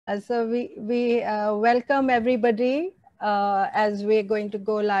So we welcome everybody as we're going to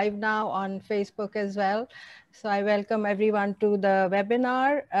go live now on Facebook as well. So I welcome everyone to the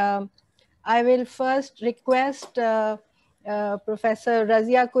webinar. I will first request Professor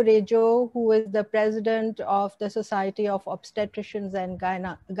Razia Korejo, who is the president of the Society of Obstetricians and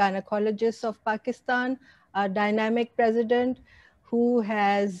Gynecologists of Pakistan, a dynamic president who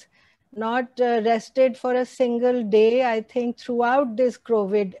has not rested for a single day, I think, throughout this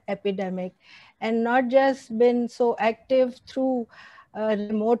COVID epidemic, and not just been so active through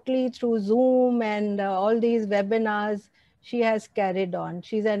remotely through Zoom and all these webinars. She has carried on.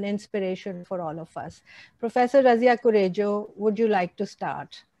 She's an inspiration for all of us. Professor Razia Korejo, would you like to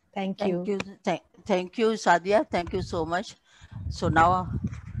start? Thank you. Thank you, Sadia. Thank you so much. So now,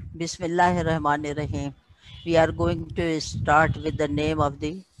 Bismillahirrahmanirrahim. We are going to start with the name of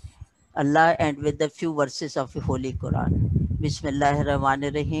the Allah and with the few verses of the Holy Quran.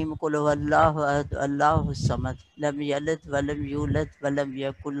 Bismillahirrahmanirrahim. Qul huwallahu ahad, Allahu samad, lam yalid wa lam yulad wa lam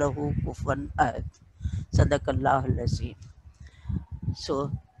yakul lahu kufuwan ahad. Sadaqallahul azim.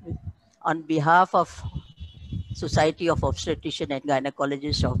 So, on behalf of Society of Obstetricians and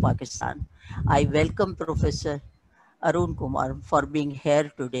Gynecologists of Pakistan, I welcome Professor Arulkumaran for being here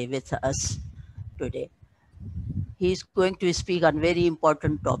today with us today. He is going to speak on very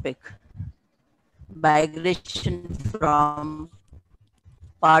important topic, migration from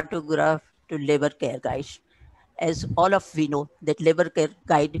Partograph to labor care guide. As all of we know that labor care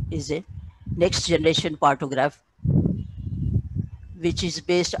guide is a next generation Partograph, which is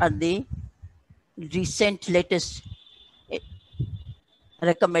based on the recent latest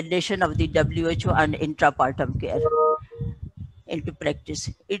recommendation of the WHO on intrapartum care into practice.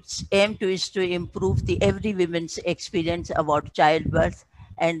 Its aim is to improve the every woman's experience about childbirth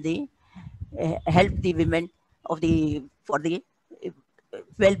and the help the women of the for the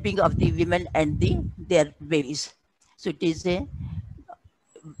well-being of the women and their babies. So it is a,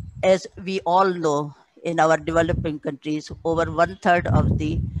 as we all know, in our developing countries, over 1/3 of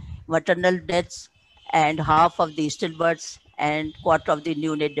the maternal deaths and half of the stillbirths and quarter of the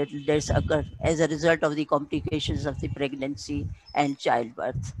neonatal deaths occur as a result of the complications of the pregnancy and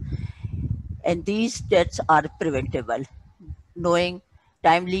childbirth. And these deaths are preventable, knowing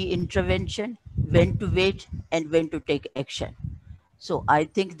timely intervention, when to wait and when to take action. So I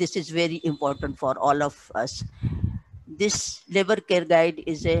think this is very important for all of us. This labor care guide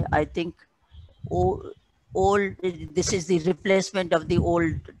is I think, this is the replacement of the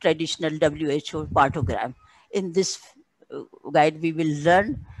old traditional WHO Partograph. In this guide, we will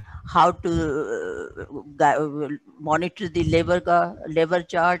learn how to monitor the labor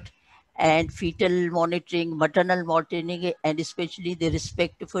chart and fetal monitoring, maternal monitoring, and especially the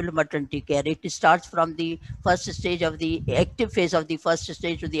respectful maternity care. It starts from the first stage of the active phase of the first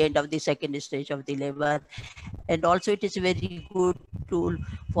stage to the end of the second stage of the labor. And also it is a very good tool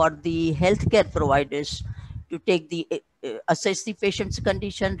for the healthcare providers to take the assess the patient's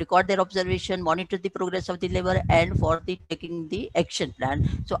condition, record their observation, monitor the progress of the labor, and for the taking the action plan.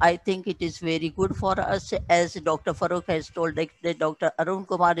 So I think it is very good for us, as Dr. Farrukh has told, that Dr.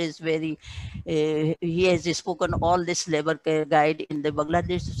 Arulkumaran is very, he has spoken all this labor care guide in the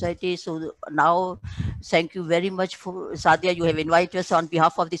Bangladesh Society. So now, thank you very much for Sadia, you have invited us on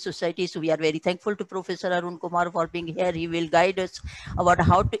behalf of the society. So we are very thankful to Professor Arulkumaran for being here. He will guide us about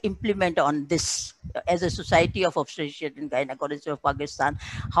how to implement on this as a Society of Obstetricians and Gynecologists of Pakistan,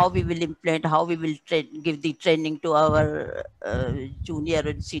 how we will implement, how we will give the training to our junior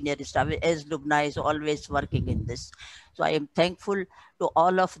and senior staff, as Lubna is always working in this. So I am thankful to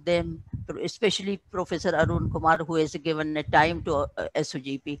all of them, especially Professor Arulkumaran, who has given a time to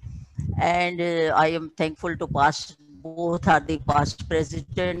SOGP. And I am thankful to both are the past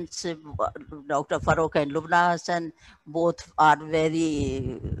presidents, Dr. Farrukh and Lubna Hassan. Both are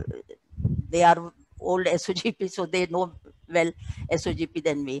they are old SOGP, so they know well SOGP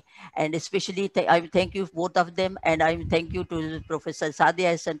than me. And especially I thank you both of them, and I thank you to Professor Sadia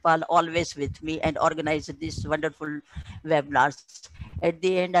Hassan, always with me and organize this wonderful webinars. At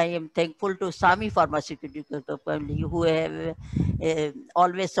the end, I am thankful to SAMI Pharmaceuticals, who have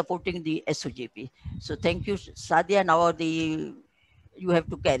always supporting the SOGP. So thank you, Sadia. Now you have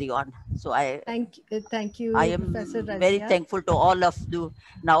to carry on. So thank you. I am Professor very Razia. thankful to all of you.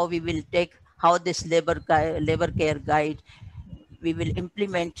 Now we will take how this labor care guide we will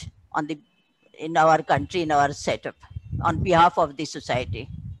implement in our country, in our setup, on behalf of the society.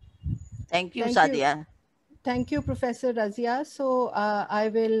 Thank you, Sadia. Thank you, Professor Razia. So I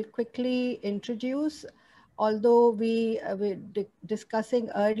will quickly introduce although we were discussing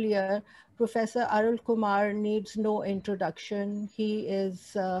earlier, Professor Arulkumaran needs no introduction. He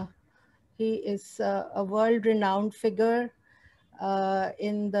is a world-renowned figure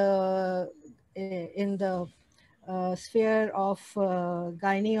in the sphere of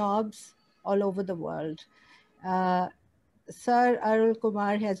gynae-obs all over the world. Sir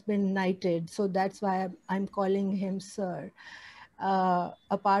Arulkumar has been knighted, so that's why I'm calling him Sir.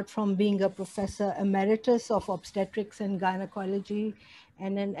 Apart from being a professor emeritus of obstetrics and gynecology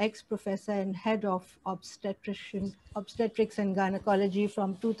and an ex-professor and head of obstetrics and gynecology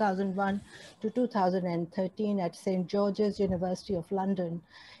from 2001 to 2013 at St. George's University of London.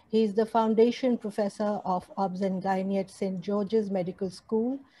 He is the foundation professor of Obs and Gynae at St. George's Medical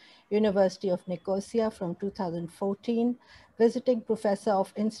School, University of Nicosia from 2014, visiting professor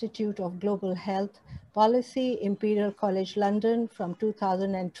of Institute of Global Health Policy, Imperial College London from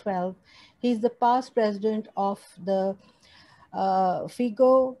 2012. He's the past president of the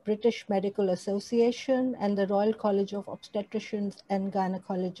FIGO, British Medical Association, and the Royal College of Obstetricians and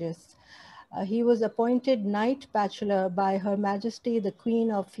Gynaecologists. He was appointed Knight Bachelor by Her Majesty the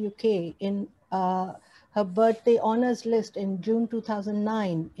Queen of UK in her birthday honors list in June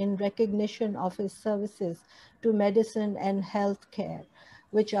 2009 in recognition of his services to medicine and healthcare,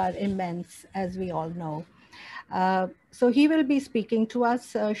 which are immense, as we all know. So he will be speaking to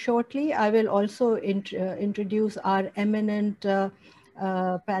us shortly. I will also introduce our eminent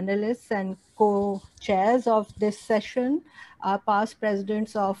panelists and co-chairs of this session, our past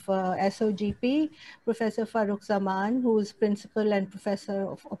presidents of SOGP, Professor Farrukh Zaman, who is principal and professor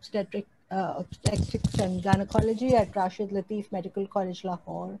of obstetrics and gynecology at Rashid Latif Medical College,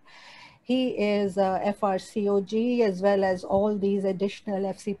 Lahore. He is FRCOG as well as all these additional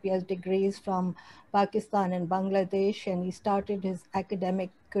FCPS degrees from Pakistan and Bangladesh, and he started his academic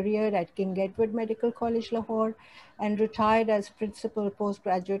career at King Edward Medical College, Lahore, and retired as Principal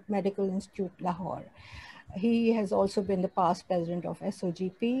Postgraduate Medical Institute, Lahore. He has also been the past president of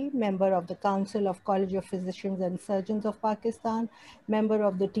SOGP, member of the Council of College of Physicians and Surgeons of Pakistan, member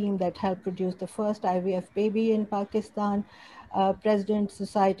of the team that helped produce the first IVF baby in Pakistan, President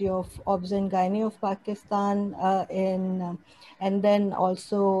Society of Obs and Gynae of Pakistan, and then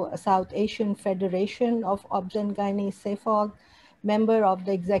also South Asian Federation of Obs and Gynae, SAFOG, member of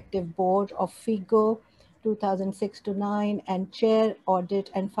the Executive Board of FIGO 2006 to 9, and Chair Audit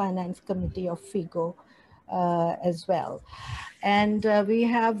and Finance Committee of FIGO as well. And we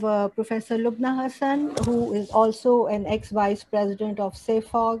have Professor Lubna Hassan, who is also an ex-vice president of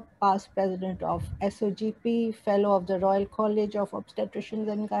SAFOG, past president of SOGP, fellow of the Royal College of Obstetricians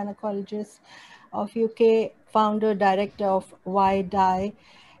and Gynaecologists of UK, founder, director of YDI,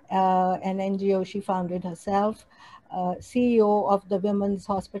 an NGO she founded herself, CEO of the Women's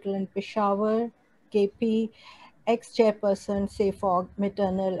Hospital in Peshawar, KP, ex-chairperson, SAFOG,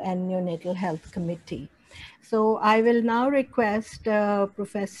 Maternal and Neonatal Health Committee. So I will now request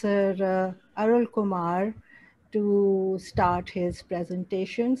Professor Arulkumar to start his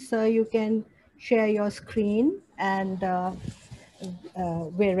presentation. Sir, you can share your screen and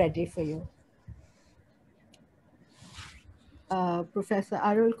we're ready for you. Professor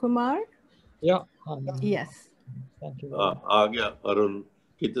Arulkumar? Yeah. Yes. Thank you. आ गया अरुण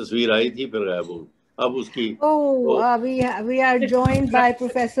की तस्वीर आई थी फिर गायब हो अब उसकी we are joined by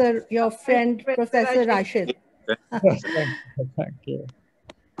Professor, your friend, Professor Rashid. Yes, thank you.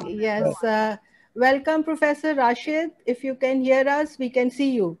 Yes, welcome, Professor Rashid. If you can hear us, we can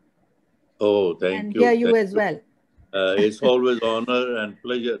see you. Oh, thank and you. And hear you as well. It's always honor and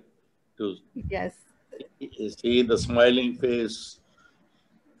pleasure to see the smiling face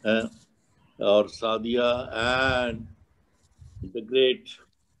of Sadia and the great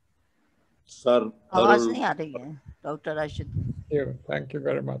Sir Arul. Dr. Rashid. Thank you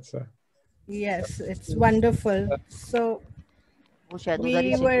very much, sir. Yes, it's wonderful. So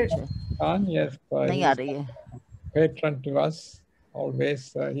we were yes, patron to us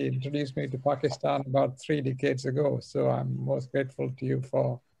always. He introduced me to Pakistan about 3 decades ago, so I'm most grateful to you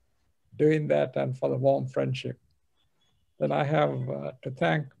for doing that and for the warm friendship. Then I have to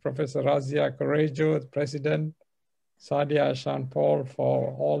thank Professor Razia Korejo, the president, Sadia, Ahsan, Paul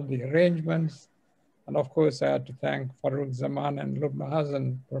for all the arrangements. And of course, I had to thank Farrukh, Zaman, and Lubna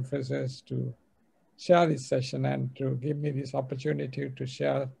Hassan professors to share this session and to give me this opportunity to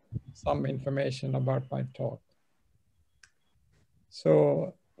share some information about my talk.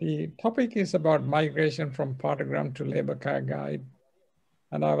 So the topic is about migration from Partograph to labor care guide.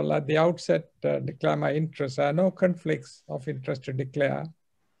 And I will at the outset declare my interest. I have no conflicts of interest to declare.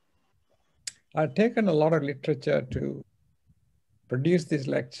 I've taken a lot of literature to produce this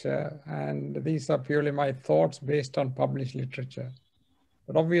lecture, and these are purely my thoughts based on published literature.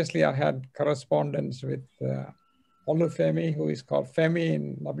 But obviously I had correspondence with Olufemi, who is called Femi in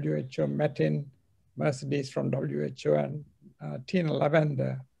WHO, Metin, Mercedes from WHO, and Tina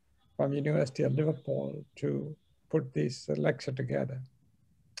Lavender from University of Liverpool to put this lecture together.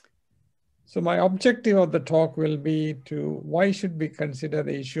 So my objective of the talk will be to why should we consider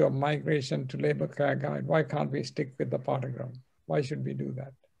the issue of migration to labor care guide? Why can't we stick with the Partograph? Why should we do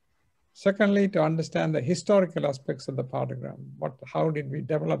that? Secondly, to understand the historical aspects of the Partograph. How did we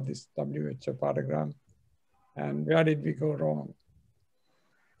develop this WHO Partograph and where did we go wrong?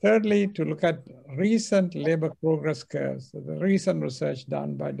 Thirdly, to look at recent labor progress curves, the recent research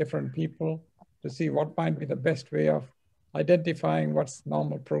done by different people to see what might be the best way of identifying what's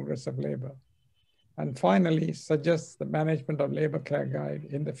normal progress of labor. And finally, suggest the management of labor care guide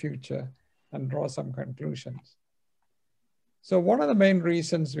in the future and draw some conclusions. So one of the main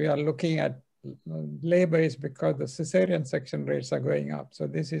reasons we are looking at labor is because the cesarean section rates are going up. So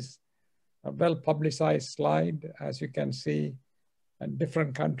this is a well-publicized slide. As you can see, in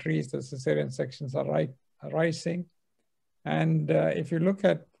different countries, the cesarean sections are rising. And if you look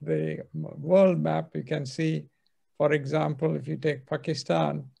at the world map, you can see, for example, if you take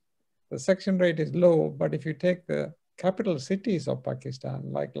Pakistan, the section rate is low, but if you take the capital cities of Pakistan,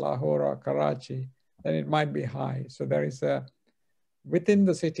 like Lahore or Karachi, then it might be high. So there is within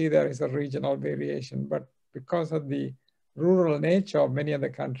the city, there is a regional variation, but because of the rural nature of many of the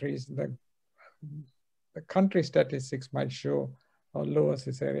countries, the country statistics might show a lower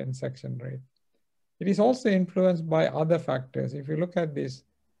cesarean section rate. It is also influenced by other factors. If you look at these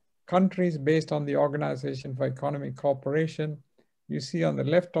countries based on the Organization for Economic Cooperation, you see on the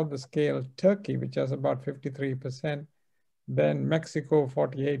left of the scale, Turkey, which has about 53%, then Mexico,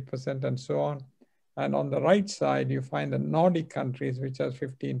 48%, and so on. And on the right side, you find the Nordic countries, which has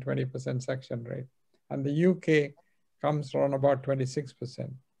 15–20% section rate. And the UK comes from about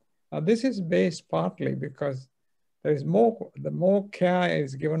 26%. Now, this is based partly because there is the more care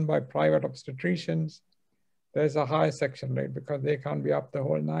is given by private obstetricians, there's a higher section rate because they can't be up the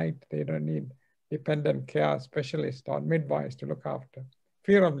whole night. They don't need dependent care specialists or midwives to look after.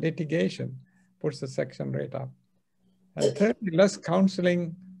 Fear of litigation puts the section rate up. And thirdly, less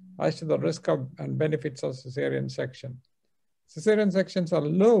counseling as to the risk of and benefits of cesarean section. Cesarean sections are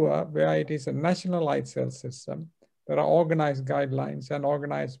lower where it is a nationalized health system. There are organized guidelines and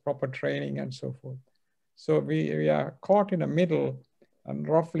organized proper training and so forth. So we are caught in the middle, and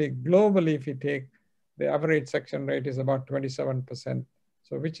roughly globally, if you take the average section rate is about 27%.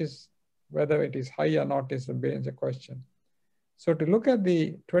 So which is, whether it is high or not is a major question. So to look at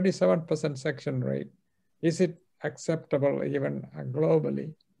the 27% section rate, is it acceptable even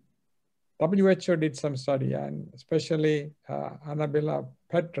globally? WHO did some study, and especially Annabella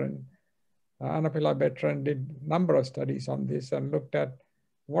Bertrand did a number of studies on this and looked at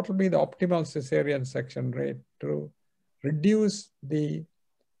what will be the optimal cesarean section rate to reduce the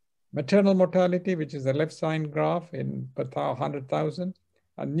maternal mortality, which is the left side graph in per 100,000,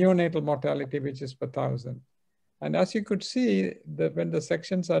 and neonatal mortality, which is per 1,000. And as you could see, when the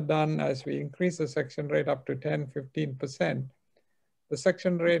sections are done, as we increase the section rate up to 10–15%, the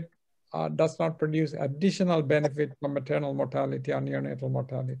section rate does not produce additional benefit from maternal mortality or neonatal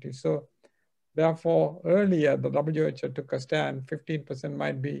mortality. So therefore, earlier, the WHO took a stand, 15%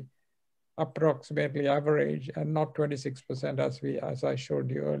 might be approximately average and not 26% as I showed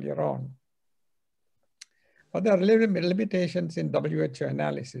you earlier on. But there are limitations in WHO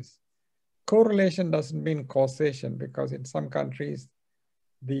analysis. Correlation doesn't mean causation, because in some countries,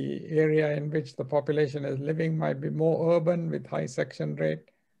 the area in which the population is living might be more urban with high section rate,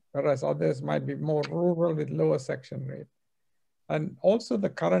 whereas others might be more rural with lower section rate. And also the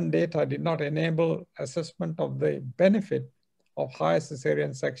current data did not enable assessment of the benefit of higher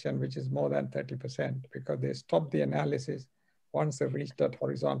cesarean section, which is more than 30%, because they stopped the analysis once they reached that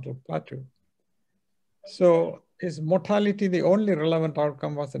horizontal plateau. So is mortality the only relevant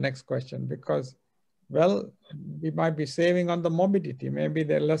outcome was the next question, because, well, we might be saving on the morbidity. Maybe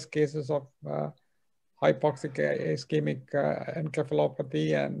there are less cases of hypoxic ischemic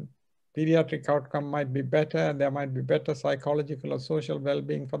encephalopathy, and pediatric outcome might be better, and there might be better psychological or social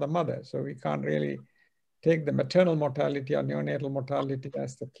well-being for the mother. So we can't really take the maternal mortality or neonatal mortality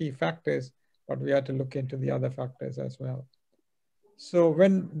as the key factors, but we have to look into the other factors as well. So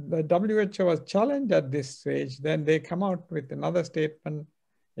when the WHO was challenged at this stage, then they come out with another statement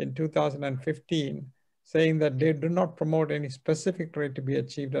in 2015 saying that they do not promote any specific rate to be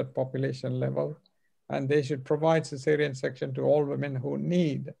achieved at population level, and they should provide cesarean section to all women who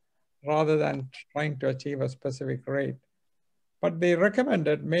need, rather than trying to achieve a specific rate. But they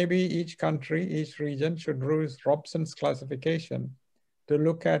recommended maybe each country, each region should use Robson's classification to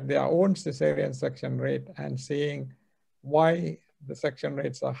look at their own cesarean section rate and seeing why the section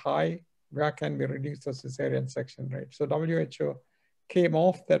rates are high, where can we reduce the cesarean section rate. So WHO came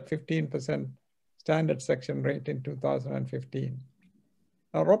off that 15% standard section rate in 2015.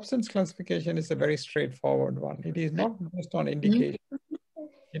 Now, Robson's classification is a very straightforward one. It is not based on indication.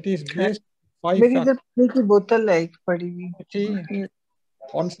 It is based on 5 factors: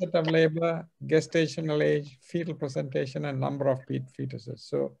 onset of labor, gestational age, fetal presentation, and number of fetuses.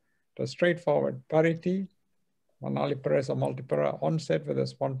 So it was straightforward: parity, nulliparous or multiparous, onset with a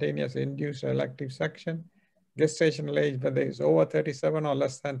spontaneous induced or elective section, gestational age, whether it's over 37 or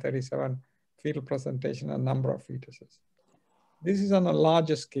less than 37, fetal presentation, and number of fetuses. This is on a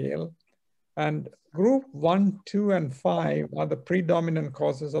larger scale. And group 1, 2, and 5 are the predominant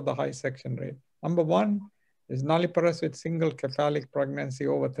causes of the high section rate. Number 1 is nulliparous with single cephalic pregnancy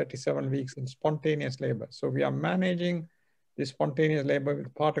over 37 weeks in spontaneous labor. So we are managing the spontaneous labor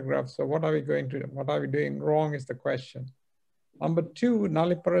with Partograph. So what are we doing wrong is the question. Number 2,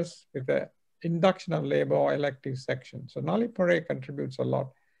 nulliparous with the induction of labor or elective section. So nulliparous contributes a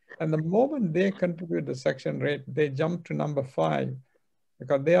lot. And the moment they contribute the section rate, they jump to number 5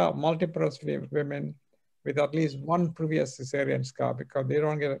 because they are multiparous women with at least one previous cesarean scar because they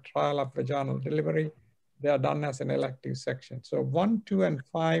don't get a trial of vaginal delivery. They are done as an elective section. So 1, 2, and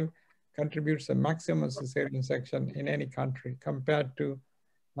 5 contributes a maximum cesarean section in any country compared to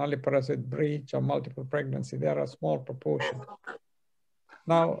nulliparous with breech or multiple pregnancy. They are a small proportion.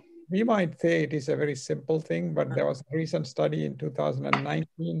 Now, we might say it is a very simple thing, but there was a recent study in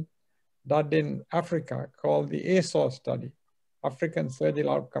 2019 done in Africa called the ASOR study, African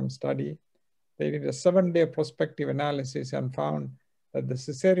Surgical Outcome Study. They did a 7-day prospective analysis and found that the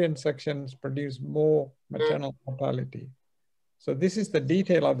cesarean sections produce more maternal mortality. So this is the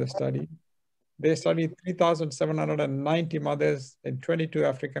detail of the study. They studied 3,790 mothers in 22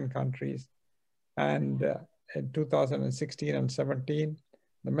 African countries. And in 2016 and 17,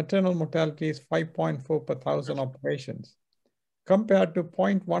 the maternal mortality is 5.4 per 1,000 operations, compared to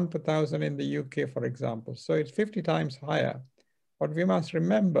 0.1 per 1,000 in the UK, for example. So it's 50 times higher. But we must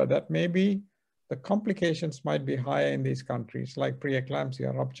remember that maybe the complications might be higher in these countries, like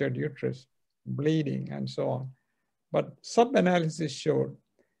preeclampsia, ruptured uterus, bleeding, and so on. But sub-analysis showed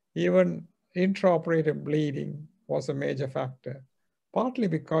even intraoperative bleeding was a major factor, partly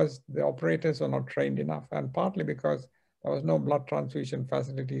because the operators are not trained enough, and partly because there was no blood transfusion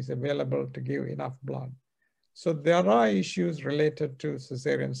facilities available to give enough blood. So there are issues related to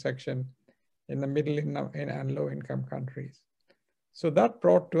cesarean section in the middle and low income countries. So that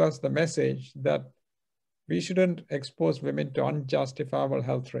brought to us the message that we shouldn't expose women to unjustifiable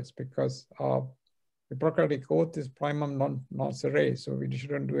health risks because our Hippocratic oath is primum non nocere, so we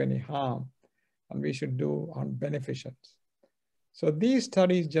shouldn't do any harm and we should do on beneficence. So these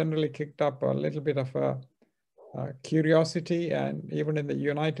studies generally kicked up a little bit of a curiosity, and even in the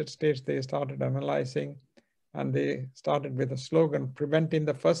United States, they started analyzing, and they started with a slogan, preventing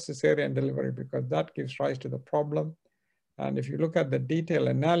the first cesarean delivery, because that gives rise to the problem. And if you look at the detailed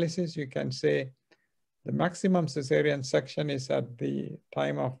analysis, you can say the maximum cesarean section is at the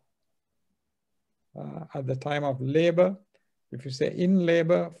time of labor. If you say in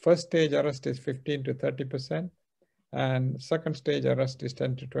labor, first stage arrest is 15 to 30%, and second stage arrest is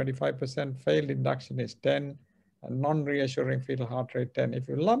 10 to 25%, failed induction is 10, and non-reassuring fetal heart rate 10. If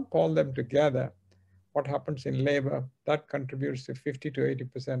you lump all them together, what happens in labor, that contributes to 50 to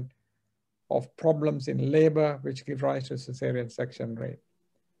 80% of problems in labor, which give rise to cesarean section rate.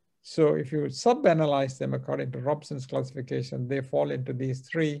 So if you sub-analyze them according to Robson's classification, they fall into these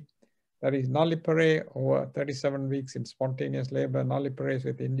three. That is nulliparous over 37 weeks in spontaneous labor, nulliparous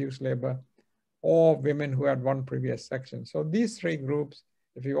with induced labor, or women who had one previous section. So these three groups,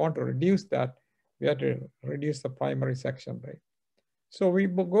 if you want to reduce that, we have to reduce the primary section rate. So we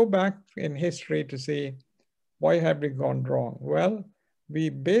go back in history to see why have we gone wrong? Well, we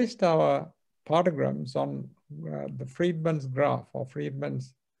based our partograms on the Friedman's graph or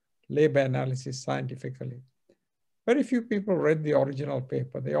Friedman's labor analysis scientifically. Very few people read the original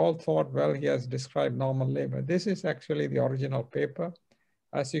paper. They all thought, well, he has described normal labor. This is actually the original paper.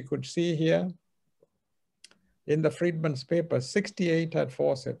 As you could see here, in the Friedman's paper, 68 had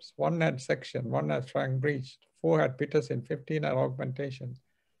forceps, 1 had section, 1 had frank breech, 4 had pitocin, 15 had augmentation.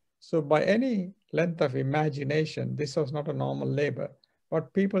 So by any length of imagination, this was not a normal labor,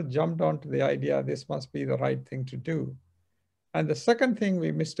 but people jumped onto the idea this must be the right thing to do. And the second thing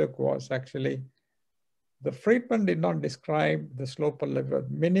we mistook was actually, the Friedman did not describe the slope of labor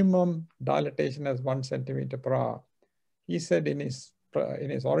minimum dilatation as 1 centimeter per hour. he said in his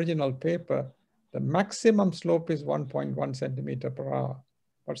original paper, the maximum slope is 1.1 centimeter per hour.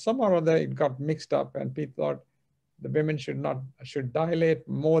 But somehow or other it got mixed up and people thought the women should dilate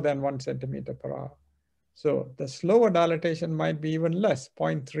more than 1 centimeter per hour. So the slower dilatation might be even less,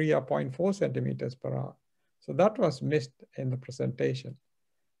 0.3 or 0.4 centimeters per hour. So that was missed in the presentation.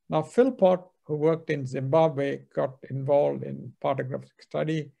 Now, Philpott, who worked in Zimbabwe, got involved in Partograph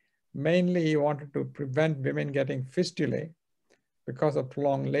study. Mainly, he wanted to prevent women getting fistulae because of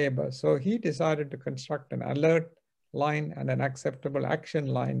prolonged labor. So he decided to construct an alert line and an acceptable action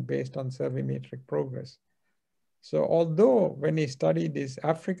line based on surveymetric progress. So although when he studied these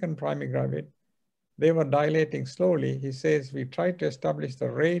African primigravid, they were dilating slowly, he says, we tried to establish the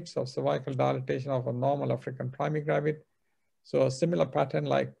rates of cervical dilatation of a normal African primigravid. So a similar pattern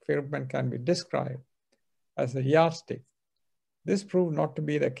like Farrukh can be described as a yardstick. This proved not to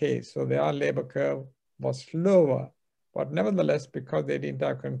be the case. So their labor curve was slower, but nevertheless, because they didn't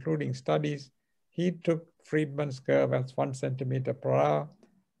have concluding studies, he took Friedman's curve as 1 centimeter per hour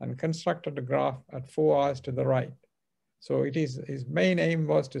and constructed a graph at 4 hours to the right. So his main aim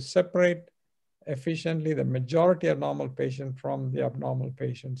was to separate efficiently the majority of normal patients from the abnormal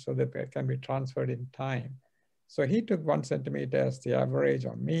patients so that they can be transferred in time. So he took 1 centimeter as the average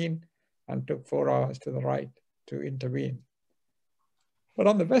or mean and took 4 hours to the right to intervene. But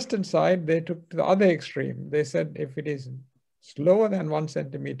on the Western side, they took to the other extreme. They said if it is slower than 1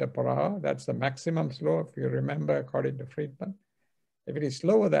 centimeter per hour, that's the maximum slope, if you remember, according to Friedman. If it is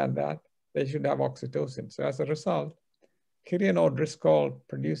slower than that, they should have oxytocin. So as a result, Kirian O'Driscoll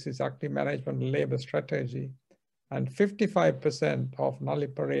produces active management labor strategy, and 55% of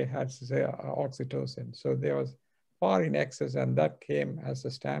nulliparate had oxytocin. So there was far in excess, and that came as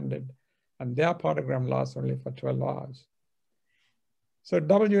a standard. And their Partograph lasts only for 12 hours. So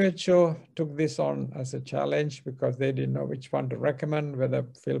WHO took this on as a challenge because they didn't know which one to recommend, whether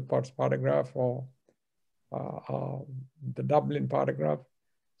Philpott's Partograph or the Dublin Partograph.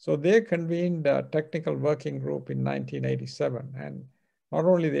 So they convened a technical working group in 1987. And not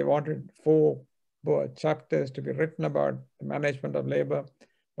only they wanted 4 chapters to be written about the management of labor,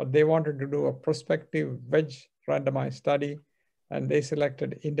 but they wanted to do a prospective wedge randomized study. And they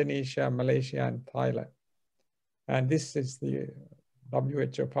selected Indonesia, Malaysia, and Thailand. And this is the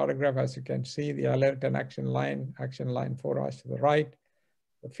WHO Partograph. As you can see, the alert and action line 4 hours to the right,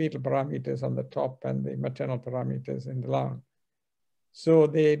 the fetal parameters on the top, and the maternal parameters in the down. So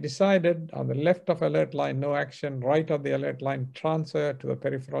they decided on the left of alert line, no action, right of the alert line, transfer to the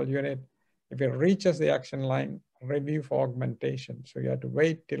peripheral unit. If it reaches the action line, review for augmentation. So you have to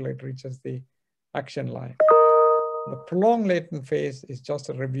wait till it reaches the action line. The prolonged latent phase is just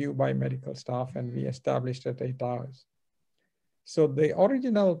a review by medical staff, and we established at 8 hours. So the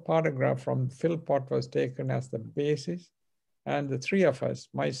original Partograph from Philpott was taken as the basis, and the 3 of us,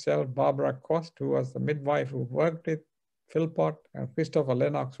 myself, Barbara Cost, who was the midwife who worked with Philpott, and Christopher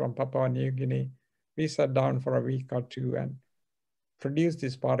Lennox from Papua New Guinea, we sat down for a week or 2 and produced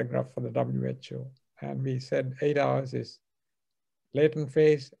this Partograph for the WHO. And we said 8 hours is latent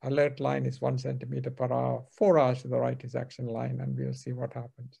phase, alert line is 1 centimeter per hour, 4 hours to the right is action line, and we'll see what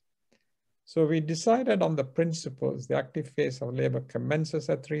happens. So we decided on the principles. The active phase of labor commences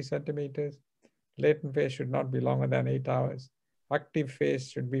at 3 centimeters. Latent phase should not be longer than 8 hours. Active phase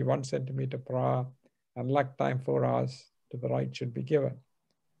should be 1 centimeter per hour, and lag time 4 hours to the right should be given.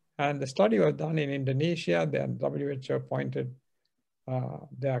 And the study was done in Indonesia. Then WHO appointed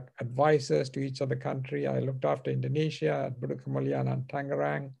their advisors to each of the country. I looked after Indonesia at Budu Kemuliaan and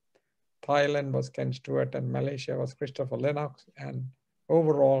Tangerang. Thailand was Ken Stewart, and Malaysia was Christopher Lennox, and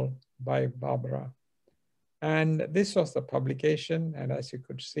overall by Barbara. And this was the publication. And as you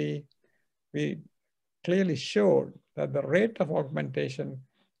could see, we clearly showed that the rate of augmentation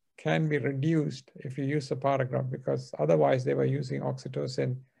can be reduced if you use a Partograph, because otherwise they were using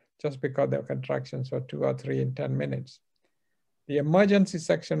oxytocin just because their contractions were 2 or 3 in 10 minutes. The emergency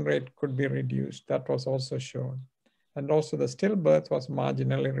section rate could be reduced. That was also shown. And also the stillbirth was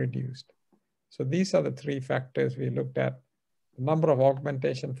marginally reduced. So these are the 3 factors we looked at. The number of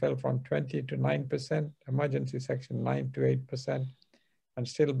augmentation fell from 20 to 9%, emergency section 9 to 8%, and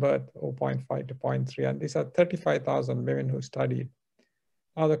stillbirth 0.5 to 0.3. And these are 35,000 women who studied.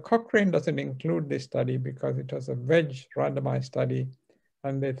 Now the Cochrane doesn't include this study because it was a wedge randomized study,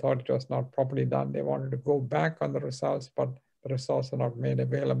 and they thought it was not properly done. They wanted to go back on the results, but the results are not made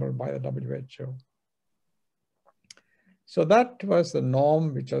available by the WHO. So that was the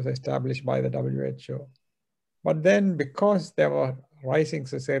norm which was established by the WHO. But then because there were rising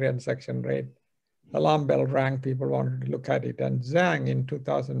cesarean section rate, alarm bell rang, people wanted to look at it. And Zhang in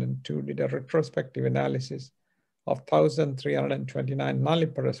 2002 did a retrospective analysis of 1,329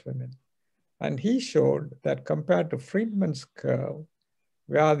 nulliparous women. And he showed that compared to Friedman's curve,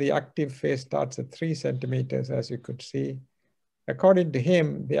 where the active phase starts at 3 centimeters, as you could see, according to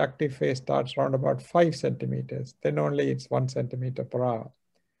him, the active phase starts around about 5 centimeters. Then only it's 1 centimeter per hour.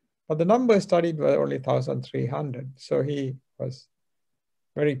 But the numbers studied were only 1,300. So he was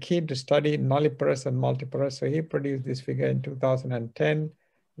very keen to study nulliparous and multiparous. So he produced this figure in 2010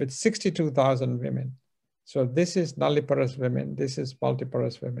 with 62,000 women. So this is nulliparous women, this is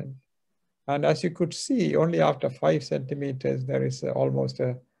multiparous women. And as you could see, only after 5 centimeters, there is almost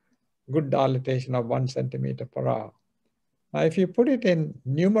a good dilatation of 1 centimeter per hour. Now, if you put it in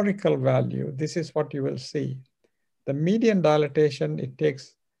numerical value, this is what you will see. The median dilatation, it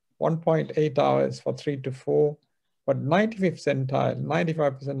takes 1.8 hours for 3 to 4, but 95th centile,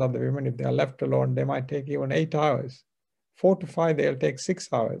 95% of the women, if they are left alone, they might take even 8 hours. 4 to 5, they'll take 6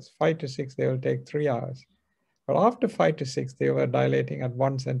 hours. 5 to 6, they will take 3 hours. But after 5 to 6, they were dilating at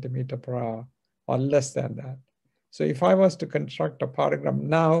 1 centimeter per hour or less than that. So if I was to construct a Partograph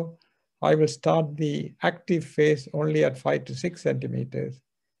now, I will start the active phase only at 5 to 6 centimeters.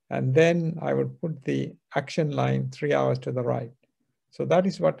 And then I would put the action line 3 hours to the right. So that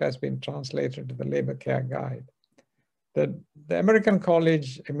is what has been translated to the labor care guide. The American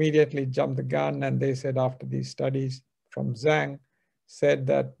College immediately jumped the gun, and they said after these studies from Zhang, said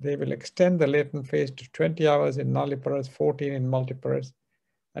that they will extend the latent phase to 20 hours in nulliparous, 14 in multiparous,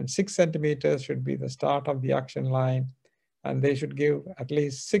 and 6 centimeters should be the start of the action line. And they should give at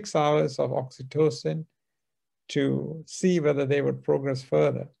least 6 hours of oxytocin to see whether they would progress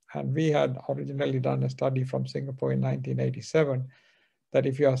further. And we had originally done a study from Singapore in 1987 that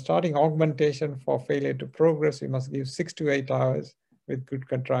if you are starting augmentation for failure to progress, you must give 6 to 8 hours with good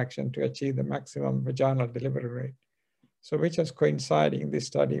contraction to achieve the maximum vaginal delivery rate. So which was coinciding, this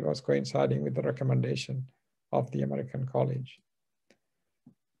study was coinciding with the recommendation of the American College.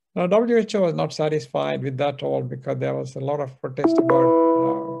 Now, WHO was not satisfied with that all because there was a lot of protest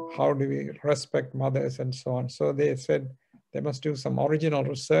about how do we respect mothers and so on. So they said they must do some original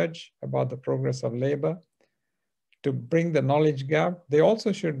research about the progress of labor to bring the knowledge gap. They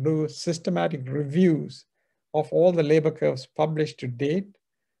also should do systematic reviews of all the labor curves published to date.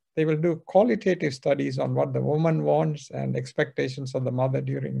 They will do qualitative studies on what the woman wants and expectations of the mother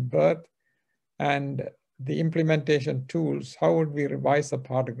during birth, and the implementation tools. How would we revise the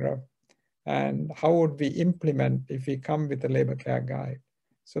Partograph, and how would we implement if we come with a labor care guide?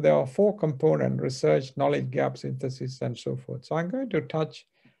 So there are 4 components: research, knowledge gap, synthesis, and so forth. So I'm going to touch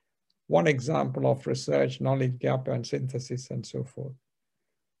one example of research, knowledge gap, and synthesis, and so forth.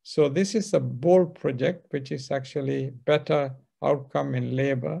 So this is a BOLD project, which is actually better outcome in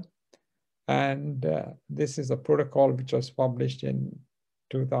labor. And this is a protocol which was published in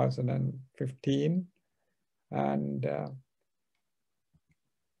 2015. And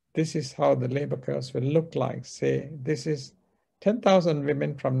this is how the labor curves will look like. Say, this is 10,000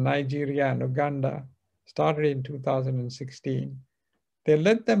 women from Nigeria and Uganda, started in 2016. They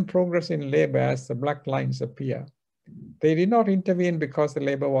let them progress in labor as the black lines appear. They did not intervene because the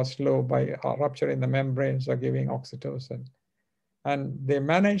labor was slow by rupturing the membranes or giving oxytocin. And they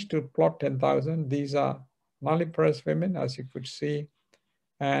managed to plot 10,000. These are nulliparous women, as you could see.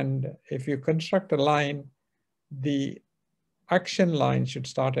 And if you construct a line, the action line should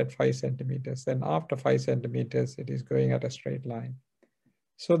start at 5 centimeters. Then after 5 centimeters, it is going at a straight line.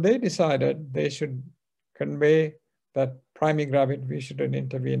 So they decided they should convey that primary gravity, we shouldn't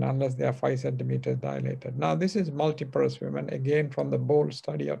intervene unless they are 5 centimeters dilated. Now, this is multiparous women, again, from the BOLD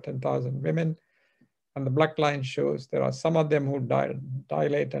study of 10,000 women. And the black line shows there are some of them who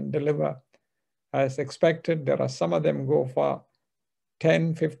dilate and deliver as expected. There are some of them go for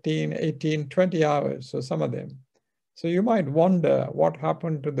 10, 15, 18, 20 hours, so some of them. So you might wonder what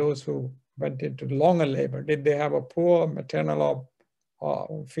happened to those who went into longer labor. Did they have a poor maternal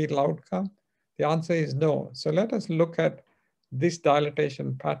or fetal outcome? The answer is no. So let us look at this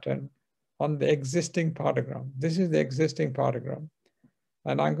dilatation pattern on the existing Partograph. This is the existing Partograph.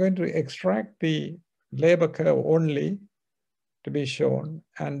 And I'm going to extract the labor curve only to be shown,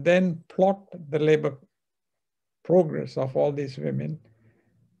 and then plot the labor progress of all these women,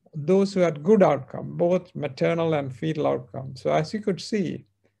 those who had good outcome, both maternal and fetal outcome. So as you could see,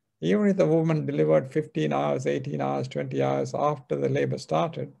 even if the woman delivered 15 hours, 18 hours, 20 hours after the labor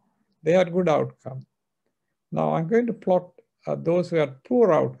started, they had good outcome. Now I'm going to plot those who had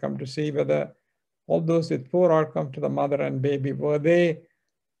poor outcome to see whether all those with poor outcome to the mother and baby, were they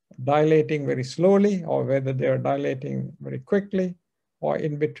dilating very slowly, or whether they are dilating very quickly, or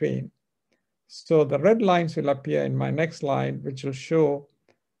in between. So the red lines will appear in my next line, which will show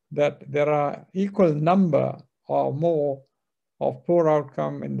that there are equal number or more of poor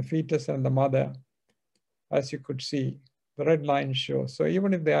outcome in the fetus and the mother, as you could see. The red line shows. So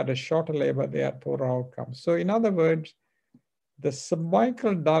even if they had a shorter labor, they had poorer outcomes. So in other words, the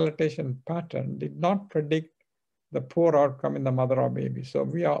cervical dilatation pattern did not predict the poor outcome in the mother or baby. So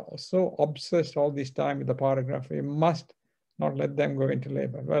we are so obsessed all this time with the Partograph, we must not let them go into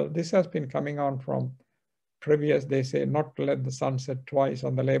labor. Well, this has been coming on from previous, they say not to let the sun set twice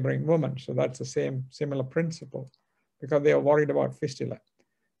on the laboring woman. So that's the similar principle, because they are worried about fistula.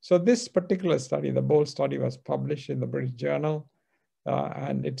 So this particular study, the BOLD study, was published in the British Journal,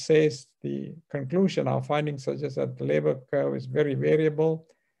 and it says the conclusion, our findings suggest that the labor curve is very variable,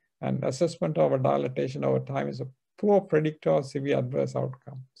 and assessment of a dilatation over time is a poor predictor of severe adverse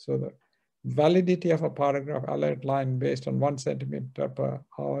outcome. So the validity of a Partograph alert line based on 1 centimeter per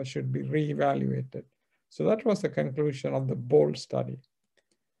hour should be reevaluated. So that was the conclusion of the BOLD study.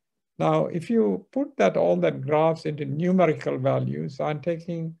 Now, if you put all that graphs into numerical values, I'm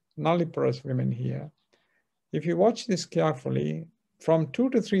taking nulliparous women here. If you watch this carefully, from 2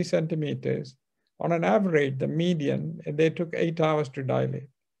 to 3 centimeters, on an average, the median, they took 8 hours to dilate.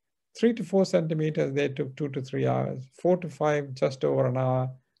 3 to 4 centimeters, they took 2 to 3 hours. 4 to 5, just over an hour.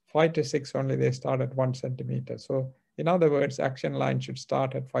 5 to 6 only, they start at 1 centimeter. So in other words, action line should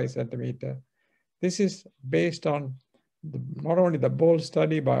start at 5 centimeters. This is based on not only the BOLD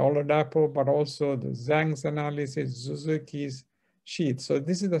study by Oladapo, but also the Zhang's analysis, Suzuki's sheet. So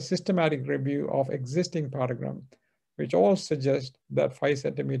this is a systematic review of existing Partograph, which all suggest that 5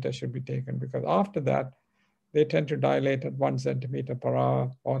 centimeters should be taken, because after that, they tend to dilate at 1 centimeter per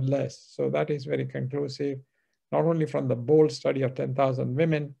hour or less. So that is very conclusive, not only from the BOLD study of 10,000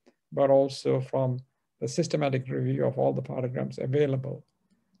 women, but also from the systematic review of all the Partographs available.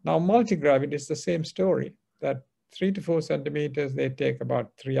 Now, multigraph, it is the same story, that 3 to 4 centimeters, they take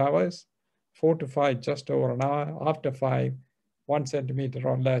about 3 hours, 4 to 5, just over an hour, after 5, 1 centimeter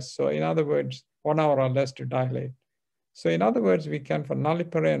or less. So in other words, 1 hour or less to dilate. So in other words, we can, for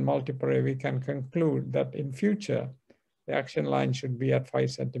nullipare and multipare, we can conclude that in future, the action line should be at 5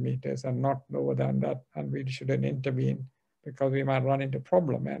 centimeters and not lower than that, and we shouldn't intervene because we might run into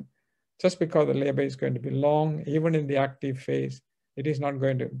problem. And just because the labor is going to be long, even in the active phase, it is not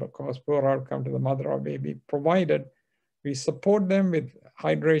going to cause poor outcome to the mother or baby, provided we support them with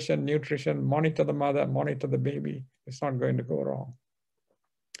hydration, nutrition, monitor the mother, monitor the baby. It's not going to go wrong.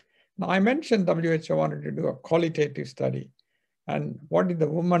 Now, I mentioned WHO wanted to do a qualitative study. And what did the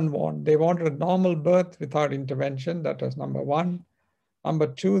woman want? They wanted a normal birth without intervention. That was number 1. Number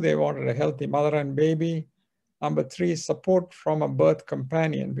 2, they wanted a healthy mother and baby. Number 3, support from a birth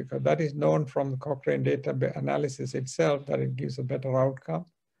companion, because that is known from the Cochrane data analysis itself that it gives a better outcome.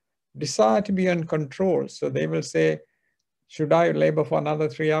 Desire to be uncontrolled. So they will say, should I labor for another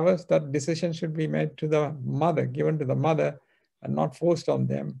 3 hours? That decision should be made to the mother, given to the mother, and not forced on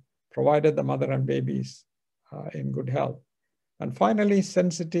them, provided the mother and babies are in good health. And finally,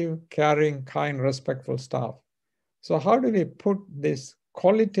 sensitive, caring, kind, respectful staff. So how do we put this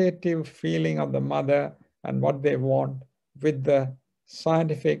qualitative feeling of the mother and what they want with the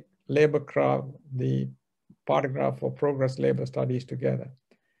scientific labor curve, the Partograph for progress labor studies together?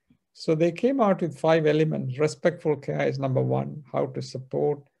 So they came out with 5 elements. Respectful care is number 1, how to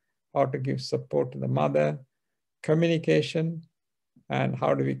support, how to give support to the mother, communication, and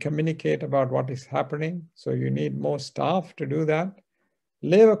how do we communicate about what is happening? So you need more staff to do that.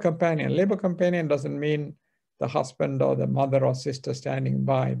 Labor companion. Labor companion doesn't mean the husband or the mother or sister standing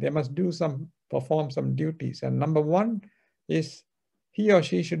by. They must perform some duties. And number 1 is he or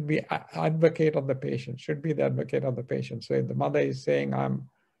she should be advocate of the patient, should be the advocate of the patient. So if the mother is saying, I'm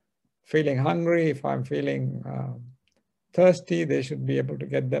feeling hungry, if I'm feeling thirsty, they should be able to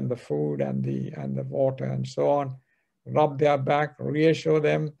get them the food and the water and so on. Rub their back, reassure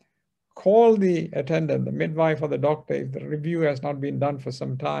them, call the attendant, the midwife or the doctor if the review has not been done for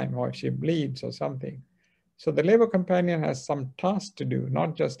some time or if she bleeds or something. So the labor companion has some task to do,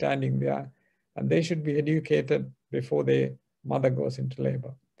 not just standing there, and they should be educated before the mother goes into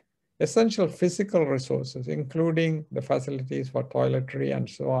labor. Essential physical resources, including the facilities for toiletry and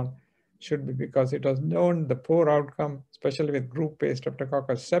so on, should be, because it was known the poor outcome, especially with group-based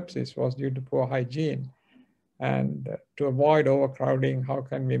streptococcus sepsis, was due to poor hygiene. And to avoid overcrowding, how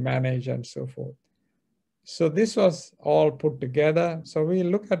can we manage and so forth. So this was all put together. So we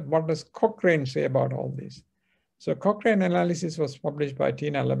look at what does Cochrane say about all this. So Cochrane analysis was published by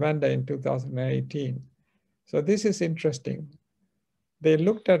Tina Lavender in 2018. So this is interesting. They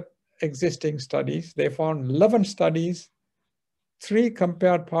looked at existing studies. They found 11 studies, 3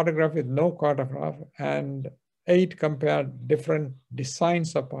 compared Partograph with no Partograph, and 8 compared different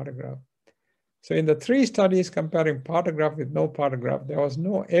designs of Partograph. So in the 3 studies comparing Partograph with no Partograph, there was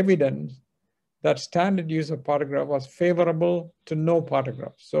no evidence that standard use of Partograph was favorable to no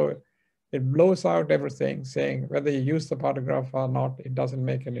Partograph. So it blows out everything, saying whether you use the Partograph or not, it doesn't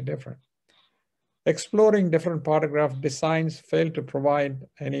make any difference. Exploring different Partograph designs failed to provide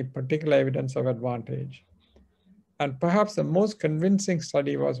any particular evidence of advantage. And perhaps the most convincing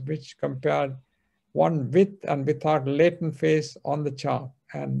study was which compared one with and without latent phase on the chart.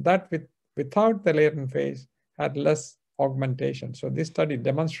 And that without the latent phase had less augmentation. So this study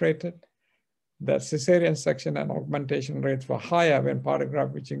demonstrated that cesarean section and augmentation rates were higher when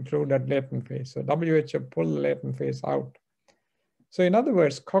Partograph, which included latent phase. So WHO pulled the latent phase out. So in other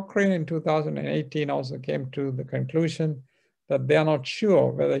words, Cochrane in 2018 also came to the conclusion that they are not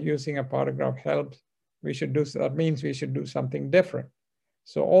sure whether using a Partograph helps. That means we should do something different.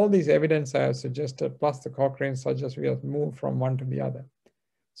 So all these evidence I have suggested, plus the Cochrane suggests we have moved from one to the other.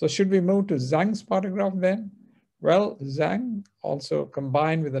 So should we move to Zhang's Partograph then? Well, Zhang also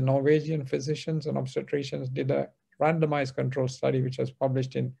combined with the Norwegian physicians and obstetricians did a randomized control study, which was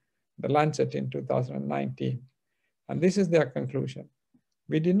published in the Lancet in 2019. And this is their conclusion.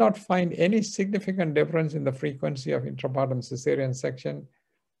 We did not find any significant difference in the frequency of intrapartum cesarean section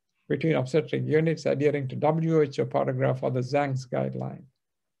between obstetric units adhering to WHO Partograph or the Zhang's guideline.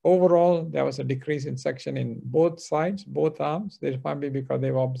 Overall, there was a decrease in section in both sides, both arms. This might be because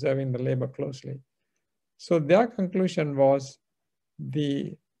they were observing the labor closely. So their conclusion was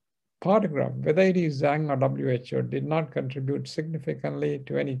the Partograph, whether it is Zhang or WHO, did not contribute significantly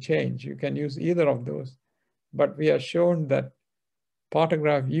to any change. You can use either of those, but we have shown that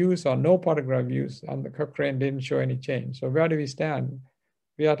Partograph use or no Partograph use on the Cochrane didn't show any change. So where do we stand?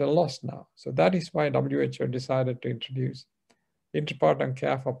 We are at a loss now. So that is why WHO decided to introduce intrapartum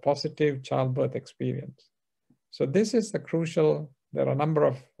care for positive childbirth experience. So this is the crucial, there are a number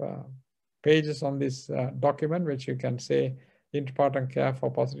of pages on this document, which you can say intrapartum care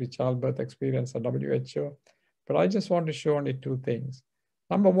for positive childbirth experience at WHO. But I just want to show only 2 things.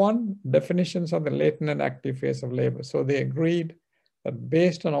 Number 1, definitions of the latent and active phase of labor. So they agreed that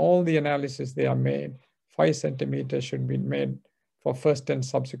based on all the analysis they are made, 5 centimeters should be made for first and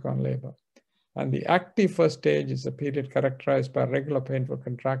subsequent labor. And the active first stage is a period characterized by regular painful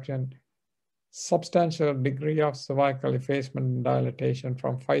contraction, substantial degree of cervical effacement and dilatation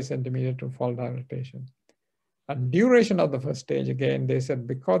from 5 centimeter to full dilatation. And duration of the first stage, again, they said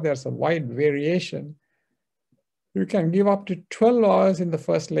because there's a wide variation, you can give up to 12 hours in the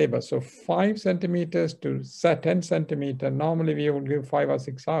first labor. So 5 centimeters to 10 centimeter, normally we would give 5 or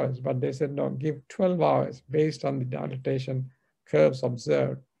 6 hours, but they said, no, give 12 hours based on the dilatation curves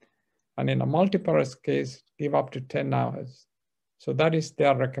observed. And in a multiparous case, give up to 10 hours. So that is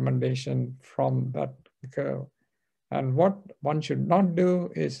their recommendation from that curve. And what one should not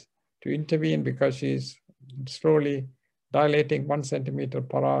do is to intervene because she's slowly dilating 1 centimeter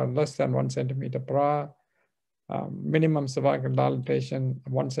per hour, less than 1 centimeter per hour. Minimum cervical dilatation,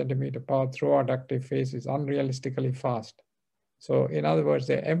 1 centimeter per hour throughout active phase is unrealistically fast. So in other words,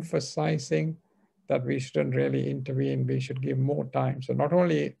 they're emphasizing that we shouldn't really intervene, we should give more time. So not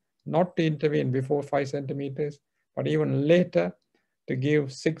only not to intervene before 5 centimeters, but even later to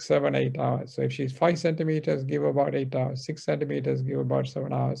give 6, 7, 8 hours. So if she's 5 centimeters, give about 8 hours, 6 centimeters, give about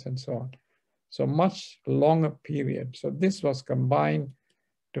 7 hours, and so on. So much longer period. So this was combined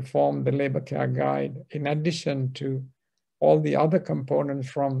to form the labor care guide, in addition to all the other components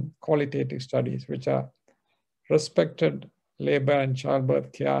from qualitative studies, which are respected labor and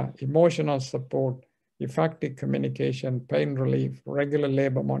childbirth care, emotional support, effective communication, pain relief, regular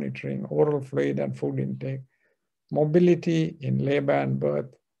labor monitoring, oral fluid and food intake, mobility in labor and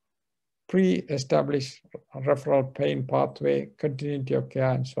birth, pre-established referral pain pathway, continuity of care,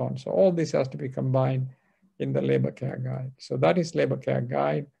 and so on. So all this has to be combined in the labor care guide. So that is labor care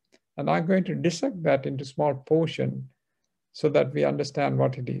guide. And I'm going to dissect that into small portion so that we understand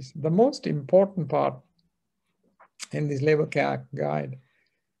what it is. The most important part in this labor care guide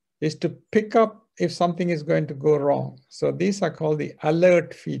is to pick up if something is going to go wrong. So these are called the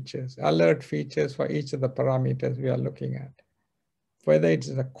alert features for each of the parameters we are looking at. Whether it's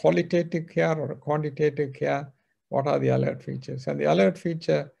a qualitative care or a quantitative care, what are the alert features? And the alert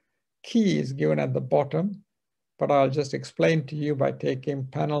feature key is given at the bottom, but I'll just explain to you by taking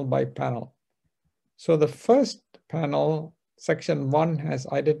panel by panel. So the first panel, section 1, has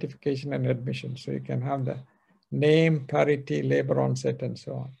identification and admission. So you can have the name, parity, labor onset, and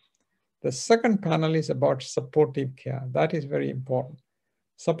so on. The second panel is about supportive care. That is very important.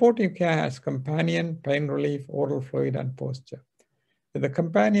 Supportive care has companion, pain relief, oral fluid, and posture. The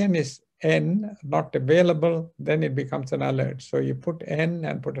companion is N, not available, then it becomes an alert. So you put N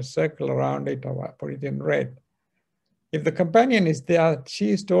and put a circle around it or put it in red. If the companion is there,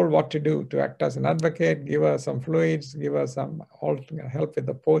 she is told what to do, to act as an advocate, give her some fluids, give her some help with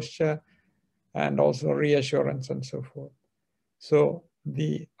the posture, and also reassurance and so forth. So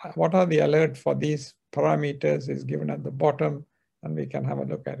what are the alerts for these parameters is given at the bottom, and we can have a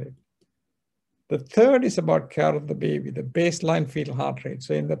look at it. The third is about care of the baby, the baseline fetal heart rate.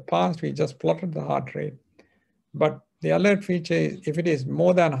 So in the past, we just plotted the heart rate, but the alert feature is if it is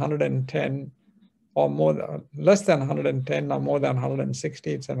more than 110 or less than 110 or more than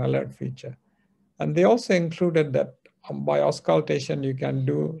 160, it's an alert feature. And they also included that by auscultation, you can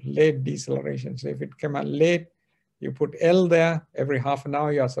do late deceleration. So if it came out late, you put L there. Every half an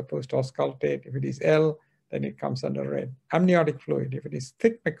hour, you are supposed to auscultate. If it is L, then it comes under red. Amniotic fluid, if it is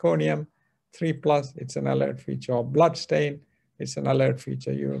thick meconium, 3+, it's an alert feature. Or blood stain, it's an alert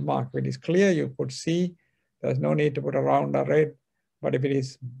feature. You will mark. If it is clear, you put C. There's no need to put a round or red. But if it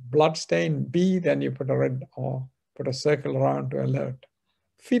is blood stain, B, then you put a red or put a circle around to alert.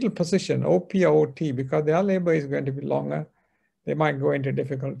 Fetal position, OP or OT, because their labor is going to be longer, they might go into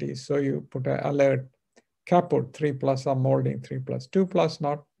difficulties. So you put an alert, caput 3+ or molding 3+, 2+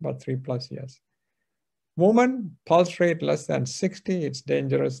 not, but 3+ yes. Woman, pulse rate less than 60, it's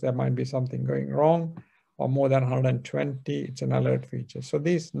dangerous. There might be something going wrong, or more than 120, it's an alert feature. So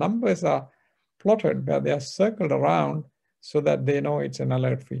these numbers are plotted where they are circled around so that they know it's an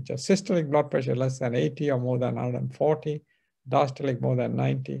alert feature. Systolic blood pressure less than 80 or more than 140, diastolic more than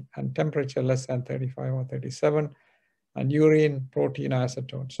 90, and temperature less than 35 or 37, and urine, protein,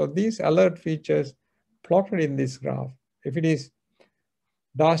 acetone. So these alert features plotted in this graph. If it is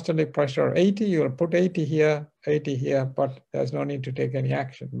diastolic pressure 80, you will put 80 here, but there's no need to take any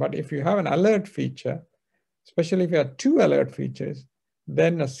action. But if you have an alert feature, especially if you have two alert features,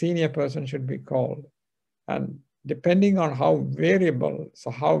 then a senior person should be called. And depending on how variable, so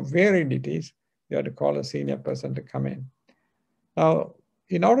how varied it is, you have to call a senior person to come in. Now,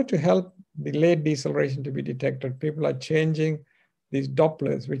 in order to help the late deceleration to be detected, people are changing these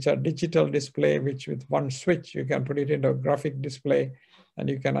Dopplers, which are digital display, which with one switch, you can put it into a graphic display and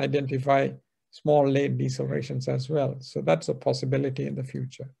you can identify small late decelerations as well. So that's a possibility in the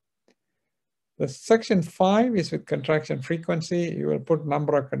future. The section 5 is with contraction frequency. You will put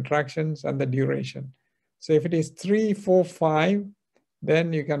number of contractions and the duration. So if it is 3, 4, 5,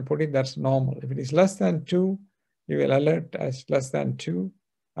 then you can put it that's normal. If it is less than 2, you will alert as less than 2.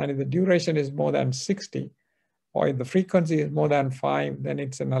 And if the duration is more than 60, or if the frequency is more than 5, then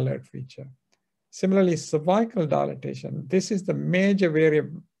it's an alert feature. Similarly, cervical dilatation, this is the major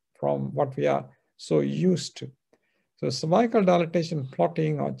variable from what we are so used to. So cervical dilatation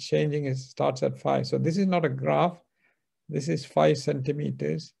plotting or changing starts at 5. So this is not a graph. This is 5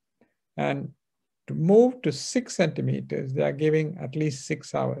 centimeters. And to move to 6 centimeters, they are giving at least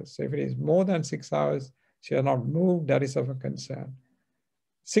 6 hours. So if it is more than 6 hours, she has not moved, that is of a concern.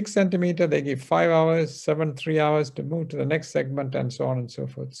 6 centimeter, they give 5 hours, 7, 3 hours to move to the next segment, and so on and so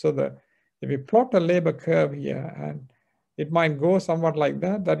forth. So if you plot a labor curve here, and it might go somewhat like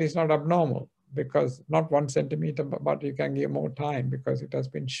that, that is not abnormal, because not 1 centimeter, but you can give more time because it has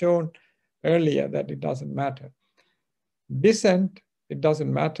been shown earlier that it doesn't matter. Descent, it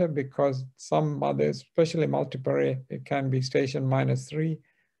doesn't matter because some mothers, especially multipare, it can be station -3,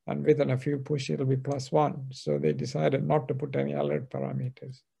 and within a few push, it'll be +1. So they decided not to put any alert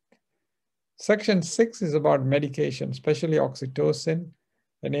parameters. Section 6 is about medication, especially oxytocin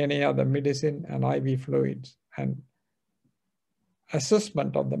and any other medicine and IV fluids. And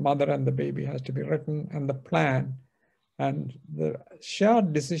assessment of the mother and the baby has to be written, and the plan and the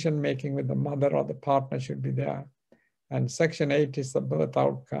shared decision-making with the mother or the partner should be there. And section 8 is the birth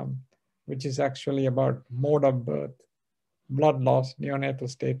outcome, which is actually about mode of birth, blood loss, neonatal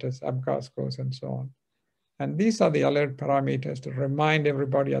status, ABGAR scores, and so on. And these are the alert parameters to remind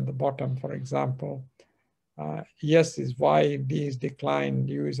everybody at the bottom. For example, yes is Y, D is decline,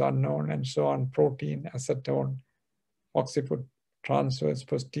 U is unknown, and so on, protein, acetone, occiput transverse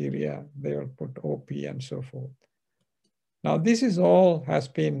posterior, they will put OP and so forth. Now this is all has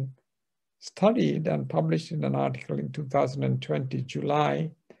been studied and published in an article in 2020,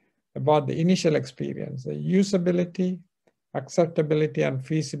 July, about the initial experience, the usability, acceptability, and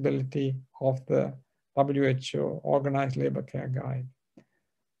feasibility of the WHO Organized Labor Care Guide.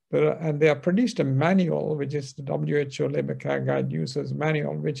 And they have produced a manual, which is the WHO Labor Care Guide Users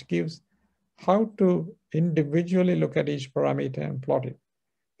Manual, which gives how to individually look at each parameter and plot it.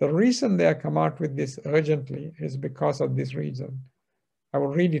 The reason they have come out with this urgently is because of this reason. I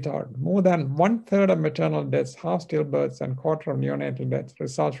will read it out. More than 1/3 of maternal deaths, half stillbirths, and 1/4 of neonatal deaths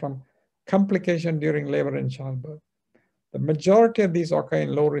result from complication during labor and childbirth. The majority of these occur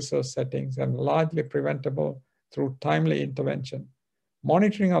in low-resource settings and largely preventable through timely intervention.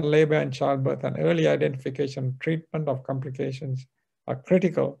 Monitoring of labor and childbirth and early identification and treatment of complications are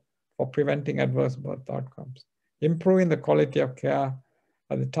critical for preventing adverse birth outcomes. Improving the quality of care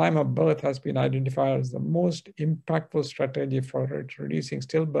at the time of birth has been identified as the most impactful strategy for reducing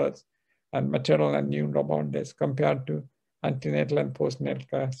stillbirths and maternal and newborn deaths compared to antenatal and postnatal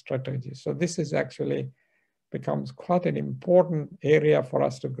care strategies. So this is actually becomes quite an important area for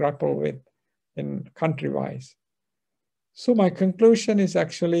us to grapple with in country-wise. So my conclusion is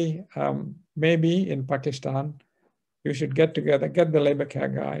actually maybe in Pakistan, you should get together, get the labor care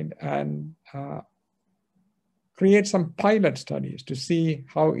guide and create some pilot studies to see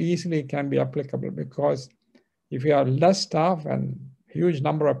how easily it can be applicable, because if you have less staff and huge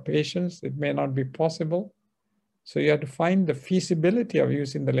number of patients, it may not be possible. So you have to find the feasibility of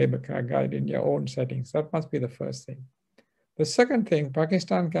using the labor care guide in your own settings. That must be the first thing. The second thing,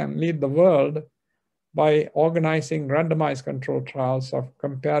 Pakistan can lead the world by organizing randomized control trials of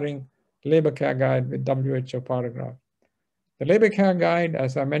comparing labor care guide with WHO Partograph. The labor care guide,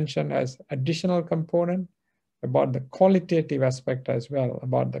 as I mentioned, has additional component about the qualitative aspect as well,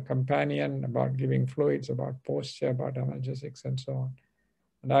 about the companion, about giving fluids, about posture, about analgesics, and so on.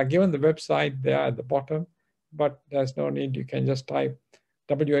 And I've given the website there at the bottom, but there's no need. You can just type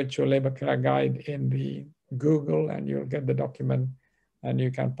WHO labor care guide in the Google and you'll get the document, and you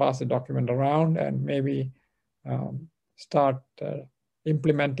can pass the document around and maybe start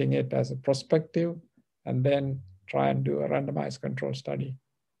implementing it as a prospective and then try and do a randomized control study.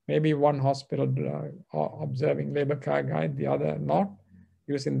 Maybe one hospital observing labor care guide, the other not,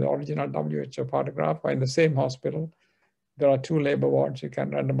 using the original WHO Partograph, or in the same hospital, there are 2 labor wards, you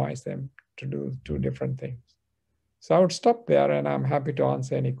can randomize them to do 2 different things. So I would stop there and I'm happy to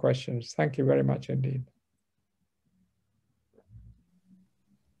answer any questions. Thank you very much indeed.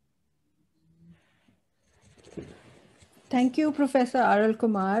 Thank you, Professor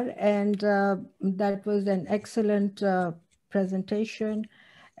Arulkumaran, and that was an excellent presentation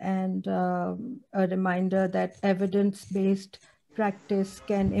and a reminder that evidence-based practice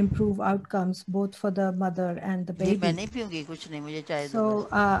can improve outcomes both for the mother and the baby. So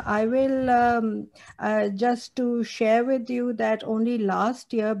I will just to share with you that only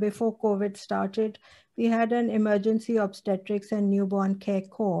last year, before COVID started, we had an emergency obstetrics and newborn care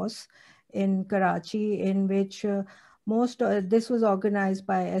course in Karachi, in which this was organized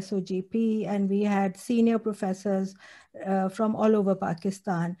by SOGP, and we had senior professors from all over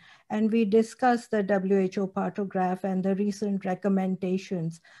Pakistan, and we discussed the WHO Partograph and the recent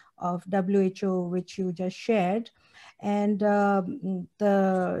recommendations of WHO, which you just shared, and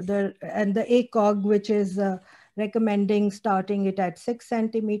the ACOG, which is recommending starting it at 6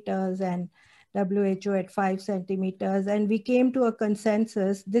 centimeters and WHO at 5 centimeters. And we came to a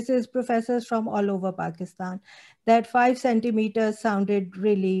consensus, this is professors from all over Pakistan, that 5 centimeters sounded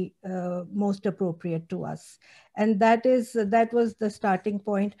really most appropriate to us. And that was the starting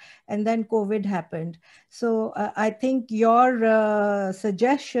point. And then COVID happened. So I think your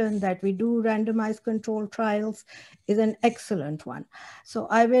suggestion that we do randomized control trials is an excellent one. So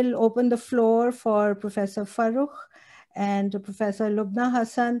I will open the floor for Professor Farrukh and Professor Lubna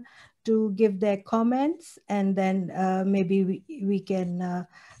Hassan to give their comments, and then maybe we can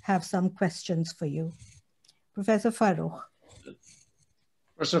have some questions for you. Professor Farrukh.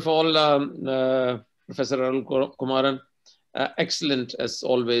 First of all, Professor Arulkumaran, excellent as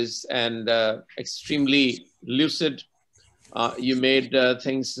always, and extremely lucid. You made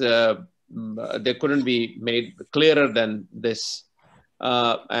things, they couldn't be made clearer than this.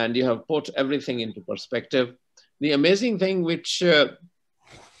 And you have put everything into perspective. The amazing thing which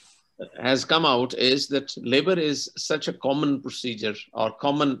has come out is that labor is such a common procedure or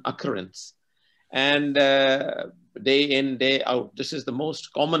common occurrence. And day in, day out, this is the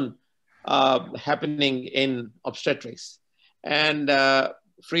most common happening in obstetrics. And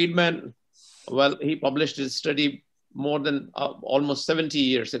Friedman, well, he published his study more than almost 70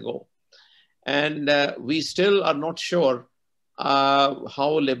 years ago. And we still are not sure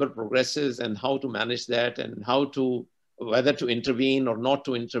how labor progresses and how to manage that and how to, whether to intervene or not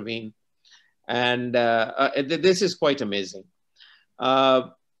to intervene. And this is quite amazing.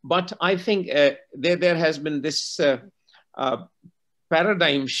 But I think there has been this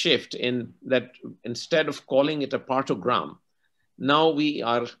paradigm shift in that instead of calling it a partogram, now we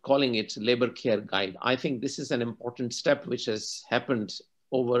are calling it labor care guide. I think this is an important step which has happened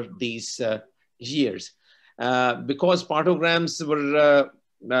over these years because partograms were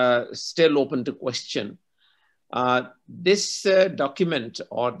still open to question. This document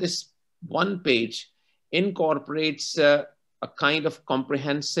or this one page incorporates a kind of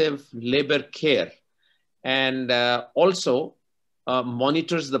comprehensive labor care and also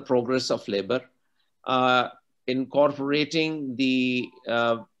monitors the progress of labor, incorporating the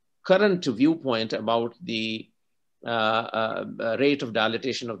current viewpoint about the rate of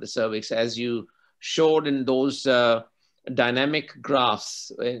dilatation of the cervix, as you showed in those dynamic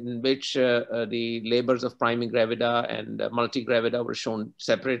graphs in which the labors of primigravida and multigravida were shown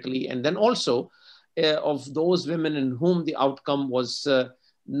separately, and then also of those women in whom the outcome was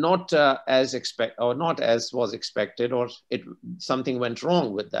not as was expected, or something went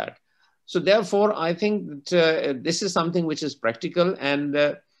wrong with that. So therefore, I think that this is something which is practical, and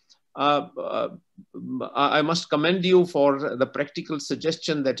I must commend you for the practical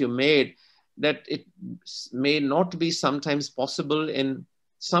suggestion that you made, that it may not be sometimes possible in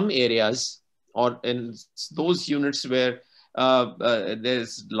some areas or in those units where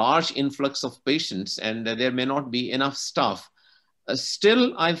there's large influx of patients and there may not be enough staff.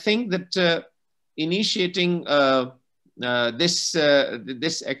 Still, I think that initiating this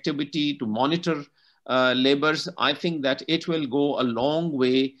activity to monitor labors, I think that it will go a long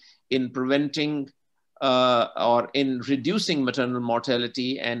way in preventing or in reducing maternal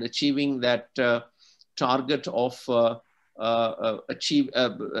mortality and achieving that target of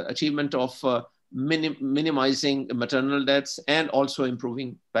achievement of minimizing maternal deaths and also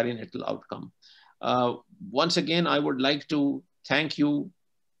improving perinatal outcome. Once again, I would like to thank you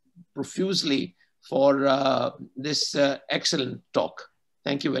profusely for this excellent talk.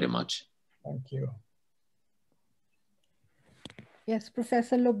 Thank you very much. Thank you. Yes,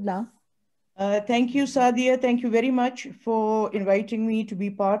 Professor Lubna. Thank you, Sadia. Thank you very much for inviting me to be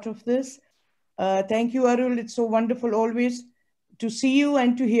part of this. Thank you, Arul. It's so wonderful always to see you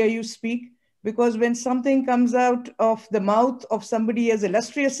and to hear you speak, because when something comes out of the mouth of somebody as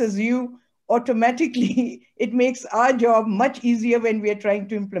illustrious as you, automatically it makes our job much easier when we are trying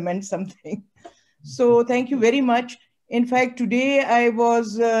to implement something. So thank you very much. In fact, today I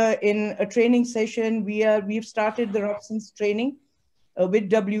was in a training session. We've started the Robson's training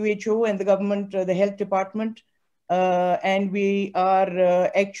with WHO and the government, the health department. And we are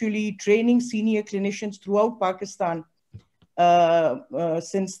actually training senior clinicians throughout Pakistan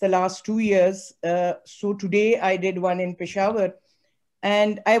since the last 2 years. So today I did one in Peshawar.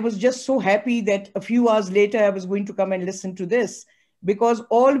 And I was just so happy that a few hours later, I was going to come and listen to this, because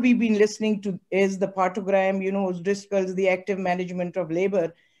all we've been listening to is the Partograph, you know, Driscoll's, the active management of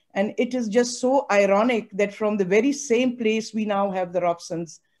labor. And it is just so ironic that from the very same place we now have the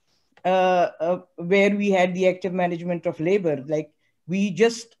Robsons, where we had the active management of labor. Like we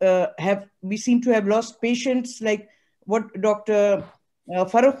just we seem to have lost patients, like what Dr.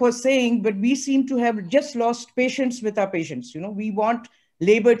 Farrukh was saying, but we seem to have just lost patience with our patients. You know, we want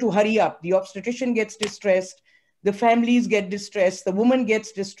labor to hurry up. The obstetrician gets distressed, the families get distressed, the woman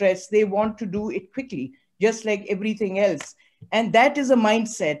gets distressed. They want to do it quickly, just like everything else. And that is a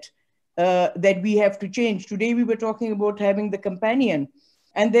mindset that we have to change. Today we were talking about having the companion,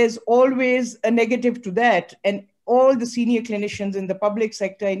 and there's always a negative to that. And all the senior clinicians in the public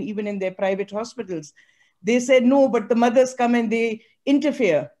sector and even in their private hospitals, they said, no, but the mothers come and they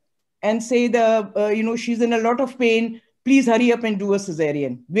interfere and say, you know, she's in a lot of pain, please hurry up and do a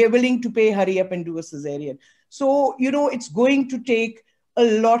cesarean. We're willing to pay, hurry up and do a cesarean. So, you know, it's going to take a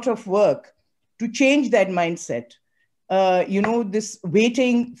lot of work to change that mindset. You know, this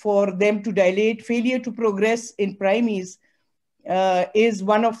waiting for them to dilate, failure to progress in primies is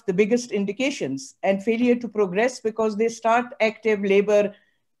one of the biggest indications, and failure to progress because they start active labor,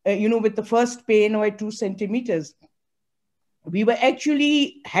 you know, with the first pain or 2 centimeters. We were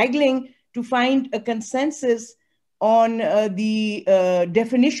actually haggling to find a consensus on the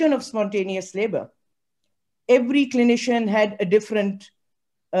definition of spontaneous labor. Every clinician had a different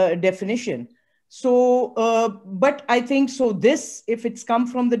definition. So, but I think so this, if it's come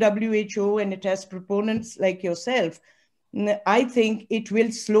from the WHO and it has proponents like yourself, I think it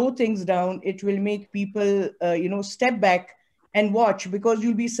will slow things down. It will make people, you know, step back and watch, because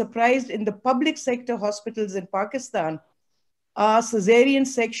you'll be surprised in the public sector hospitals in Pakistan, our cesarean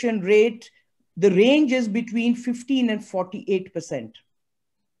section rate, the range is between 15 and 48%.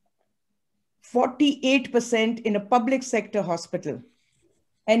 48% in a public sector hospital,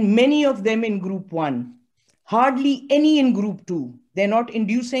 and many of them in group 1, hardly any in group 2. They're not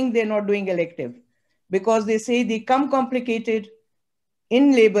inducing, they're not doing elective, because they say they come complicated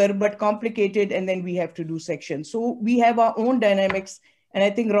in labor, but complicated, and then we have to do section. So we have our own dynamics, and I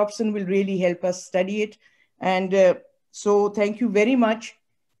think Robson will really help us study it. And so thank you very much.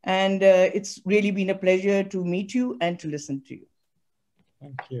 And it's really been a pleasure to meet you and to listen to you.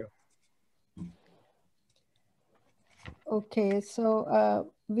 Thank you. Okay, so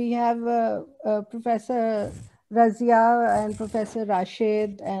we have Professor Razia and Professor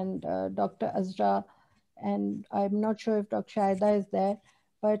Rashid and Dr. Azra, and I'm not sure if Dr. Shaida is there,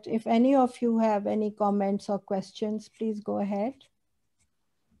 but if any of you have any comments or questions, please go ahead.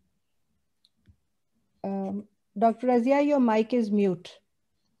 Dr. Razia, your mic is mute.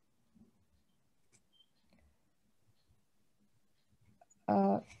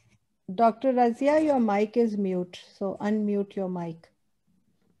 Dr. Razia, your mic is mute, so unmute your mic.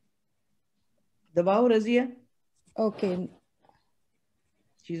 Dabao, Razia. Okay.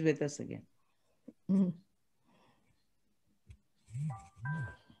 She's with us again.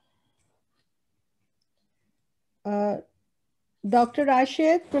 Dr.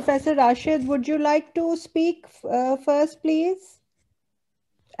 Rashid, Professor Rashid, would you like to speak first, please?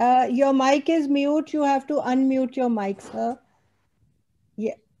 Your mic is mute. You have to unmute your mic, sir.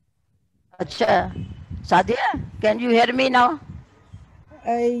 Yeah. Acha, Sadia, can you hear me now?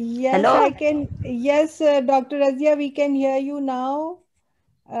 Yes, Hello? I can. Yes, Dr. Razia, we can hear you now.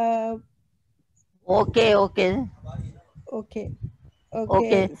 Okay. Okay. Okay.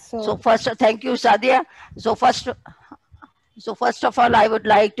 So So first, thank you, Sadia. So first of all, I would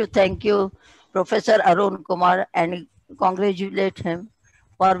like to thank you, Professor Arulkumaran, and congratulate him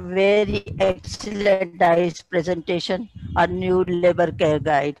for very excellent nice presentation on new labor care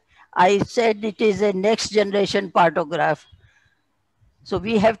guide. I said it is a next generation partograph. So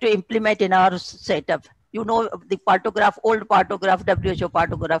we have to implement in our setup. You know, the partograph, old partograph, WHO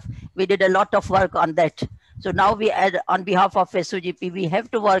partograph, we did a lot of work on that. So now we add, on behalf of SOGP, we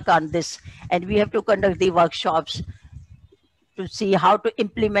have to work on this, and we have to conduct the workshops to see how to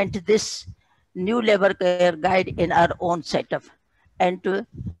implement this new labor care guide in our own setup. And to,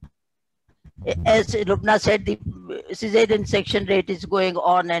 as Lubna said, the cesarean section rate is going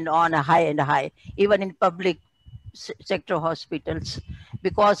on and on, high and high, even in public sector hospitals,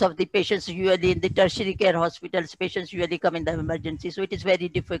 because of the patients usually in the tertiary care hospitals, patients usually come in the emergency. So it is very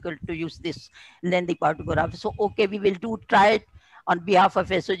difficult to use this lengthy partograph. So, okay, we will try it on behalf of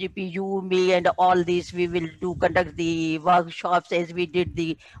SOGP, you, me, and all these. We will conduct the workshops as we did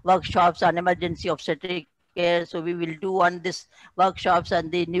the workshops on emergency obstetric care. So we will do on this workshops on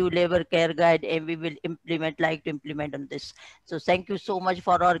the new labor care guide, and we will implement on this. So thank you so much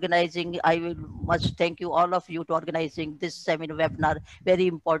for organizing. I will must thank you, all of you, to organizing this seminar webinar. Very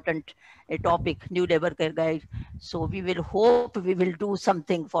important topic, new labor care guide. So we will hope we will do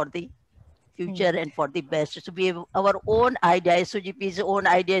something for the future and for the best. So we have our own idea, SOGP's own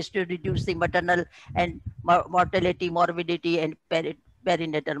idea is to reduce the maternal and mortality, morbidity, and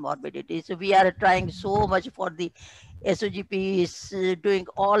perinatal morbidity. So we are trying so much for the SOGP is doing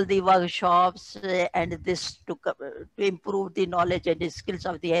all the workshops and this to improve the knowledge and the skills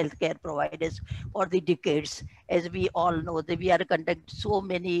of the healthcare providers for the decades. As we all know, that we are conducting so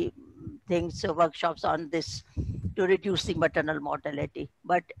many things, workshops on this to reduce the maternal mortality.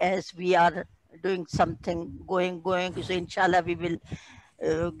 But as we are doing something going, so inshallah we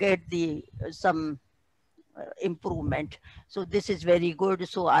will get the some improvement. So this is very good.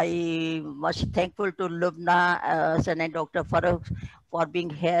 So I much thankful to Lubna, Ahsan, and Dr. Farrukh for being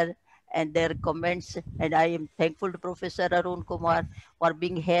here and their comments. And I am thankful to Professor Arulkumaran for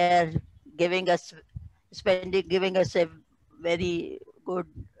being here, giving us a very good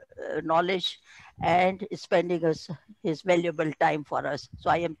knowledge and spending his valuable time for us. So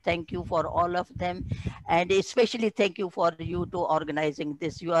I am thank you for all of them, and especially thank you for you to organizing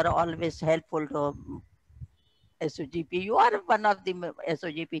this. You are always helpful to SOGP. You are one of the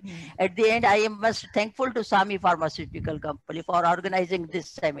SOGP. At the end, I am most thankful to SAMI Pharmaceutical Company for organizing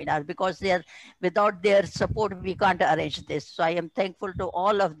this seminar, because they are, without their support, we can't arrange this. So I am thankful to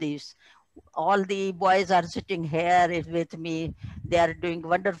all of these. All the boys are sitting here with me. They are doing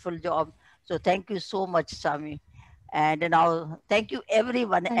wonderful job. So thank you so much, Sami. And now, thank you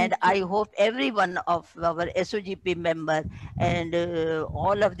everyone. And I hope every one of our SOGP member and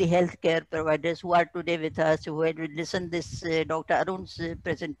all of the healthcare providers who are today with us, who had listened this Dr. Arun's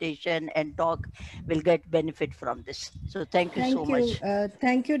presentation and talk, will get benefit from this. So thank you so much.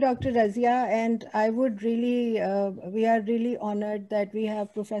 Thank you, Dr. Razia. And I would really, we are really honored that we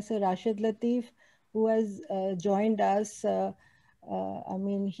have Professor Rashid Latif, who has joined us. I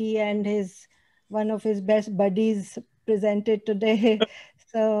mean, he and one of his best buddies presented today.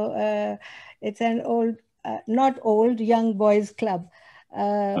 So it's an not old, young boys club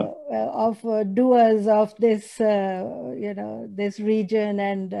of doers of this, this region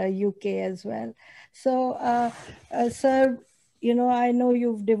and UK as well. So, sir, I know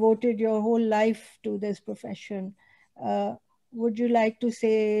you've devoted your whole life to this profession. Would you like to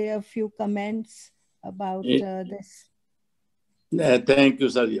say a few comments about this? Thank you,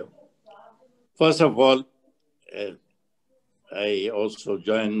 Sadia. First of all, I also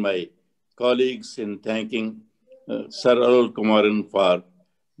join my colleagues in thanking Sir Arulkumaran for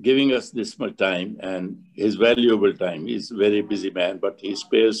giving us this much time and his valuable time. He's a very busy man, but he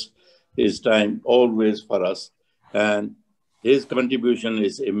spares his time always for us. And his contribution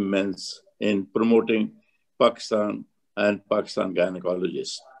is immense in promoting Pakistan and Pakistan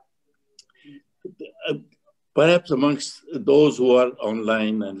gynecologists. Perhaps amongst those who are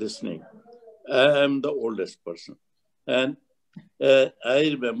online and listening, I am the oldest person. And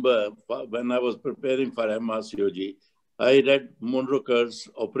I remember when I was preparing for FRCOG, I read Monroker's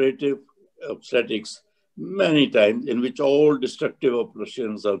Operative Obstetrics many times, in which all destructive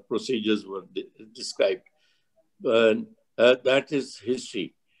operations or procedures were described. That is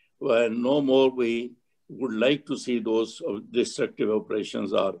history. No more we would like to see those destructive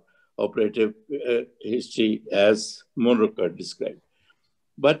operations or operative history as Monroker described.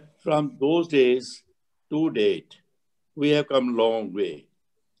 But from those days to date, we have come a long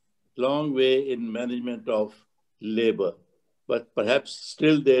way in management of labor. But perhaps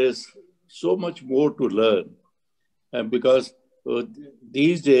still there is so much more to learn. And because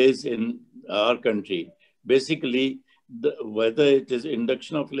these days in our country, basically, whether it is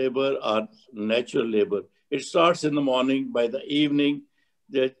induction of labor or natural labor, it starts in the morning. By the evening,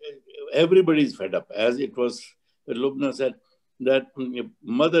 everybody is fed up. As it was, Lubna said, that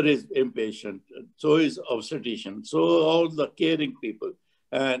mother is impatient, so is obstetrician, so all the caring people.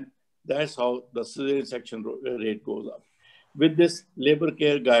 And that's how the cesarean section rate goes up. With this labor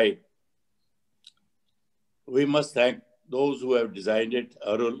care guide, we must thank those who have designed it.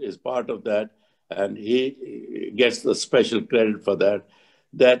 Arul is part of that, and he gets the special credit for that.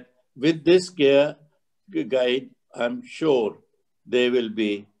 That with this care guide, I'm sure there will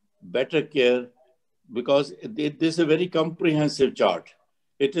be better care, because this is a very comprehensive chart.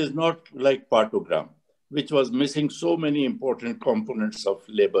 It is not like Partograph, which was missing so many important components of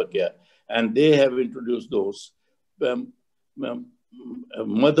labor care. And they have introduced those.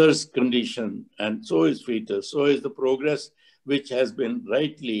 Mother's condition, and so is fetus, so is the progress, which has been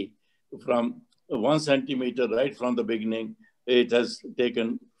rightly from 1 centimeter right from the beginning. It has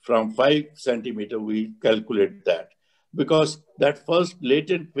taken from 5 centimeter, we calculate that. Because that first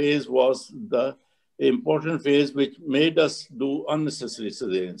latent phase was the important phase which made us do unnecessary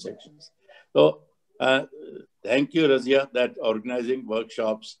cesarean sections. So thank you, Razia, that organizing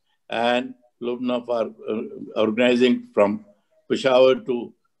workshops, and Lubna for organizing from Peshawar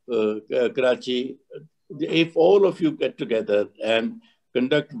to Karachi. If all of you get together and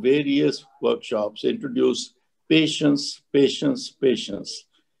conduct various workshops, introduce patience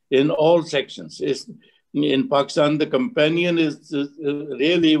in all sections. In Pakistan, the companion is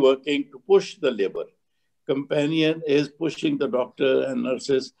really working to push the labor. Companion is pushing the doctor and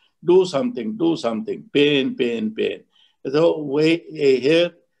nurses, do something, pain. So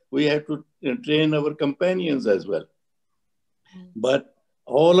here we have to train our companions as well. But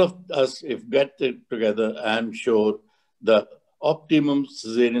all of us, if get it together, I'm sure the optimum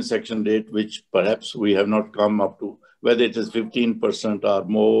cesarean section rate, which perhaps we have not come up to, whether it is 15% or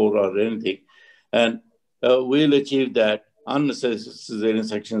more or anything, and we'll achieve that. Unnecessary cesarean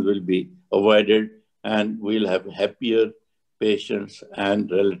sections will be avoided, and we'll have happier patients and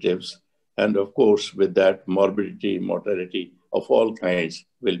relatives. And of course, with that, morbidity, mortality of all kinds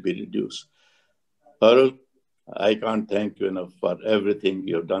will be reduced. Farrukh, I can't thank you enough for everything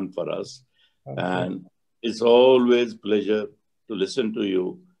you've done for us. And it's always a pleasure to listen to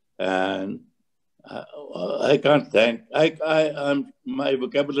you. And I can't thank, my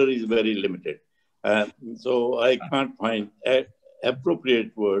vocabulary is very limited. So I can't find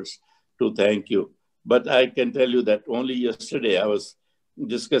appropriate words to thank you. But I can tell you that only yesterday I was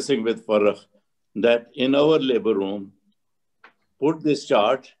discussing with Farrukh that in our labor room, put this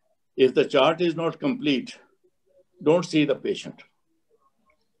chart. If the chart is not complete, don't see the patient.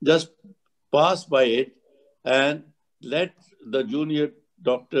 Just pass by it and let the junior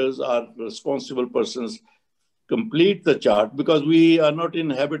doctors or responsible persons complete the chart, because we are not in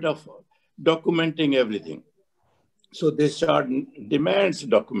the habit of documenting everything. So this chart demands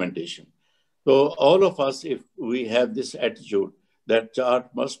documentation. So all of us, if we have this attitude, that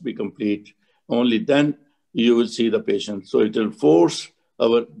chart must be complete, only then you will see the patient. So it will force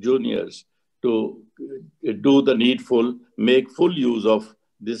our juniors to do the needful, make full use of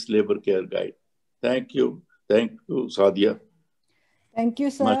this labor care guide. Thank you. Thank you, Sadia. Thank you,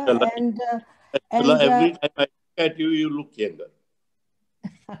 sir. Mashallah. Every time I look at you, you look younger.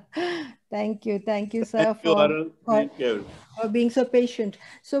 Thank you, sir, for being so patient.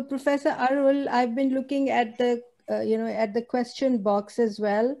 So, Professor Arul, I've been looking at the at the question box as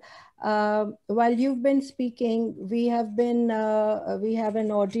well. While you've been speaking, we have an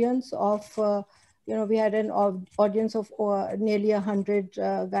audience of, we had an audience of nearly 100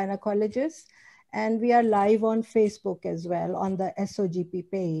 gynecologists, and we are live on Facebook as well on the SOGP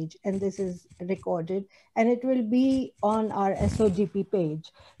page, and this is recorded, and it will be on our SOGP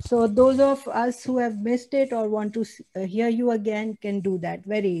page. So those of us who have missed it or want to hear you again can do that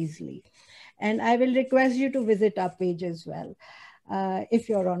very easily. And I will request you to visit our page as well, if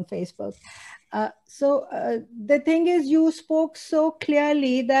you're on Facebook. So the thing is, you spoke so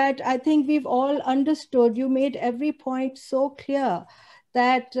clearly that I think we've all understood. You made every point so clear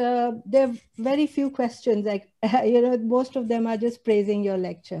that there are very few questions. Like, most of them are just praising your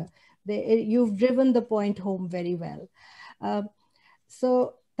lecture. You've driven the point home very well.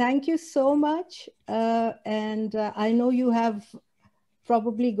 So thank you so much. And I know you have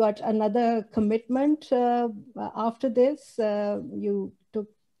probably got another commitment after this. You took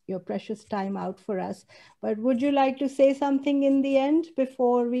your precious time out for us. But would you like to say something in the end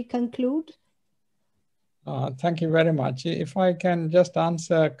before we conclude? Thank you very much. If I can just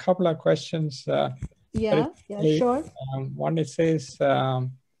answer a couple of questions. Yeah, sure. One, it says,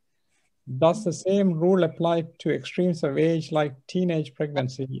 does the same rule apply to extremes of age like teenage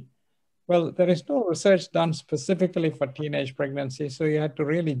pregnancy? Well, there is no research done specifically for teenage pregnancy, so you have to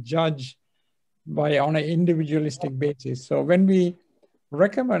really judge on an individualistic basis. So when we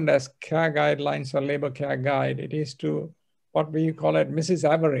recommend as care guidelines or labor care guide, it is to what we call it Mrs.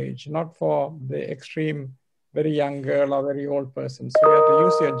 Average, not for the extreme, very young girl or very old person. So you have to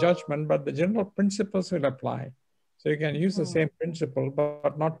use your judgment, but the general principles will apply. So you can use the same principle,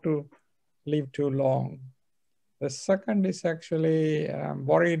 but not to leave too long. The second is actually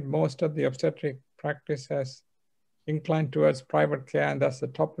worried most of the obstetric practice has inclined towards private care, and that's the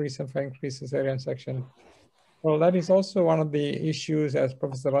top reason for increased cesarean section. Well, that is also one of the issues, as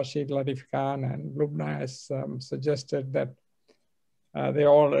Professor Rashid Latif Khan and Lubna has suggested, that they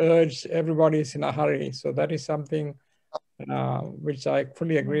all urge everybody is in a hurry. So that is something which I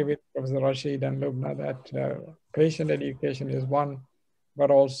fully agree with Professor Rashid and Lubna, that patient education is one, but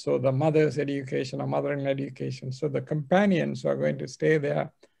also the mother's education or mothering education. So the companions who are going to stay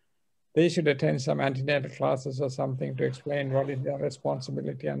there, they should attend some antenatal classes or something to explain what is their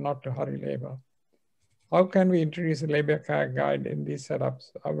responsibility and not to hurry labor. How can we introduce a labor care guide in these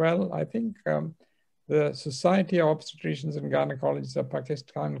setups? Well, I think the Society of Obstetricians and Gynecologists of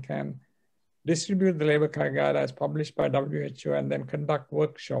Pakistan can distribute the labor care guide as published by WHO and then conduct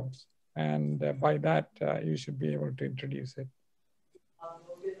workshops. And by that, you should be able to introduce it.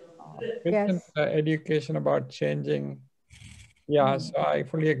 Yes. Education about changing. Yeah, so I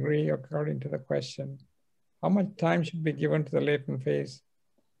fully agree according to the question. How much time should be given to the latent phase?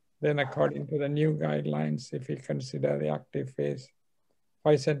 Then according to the new guidelines, if we consider the active phase,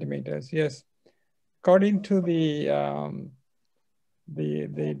 5 centimeters, yes. According to the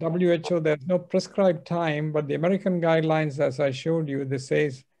WHO, there's no prescribed time, but the American guidelines, as I showed you, this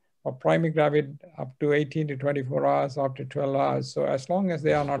says for primary gravid up to 18 to 24 hours, up to 12 hours. So as long as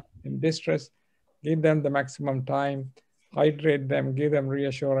they are not in distress, give them the maximum time, hydrate them, give them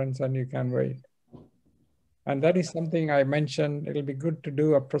reassurance, and you can wait. And that is something I mentioned. It'll be good to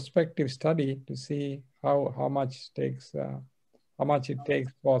do a prospective study to see how much it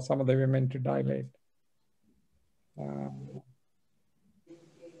takes for some of the women to dilate.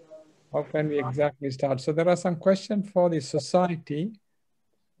 How can we exactly start? So there are some questions for the society,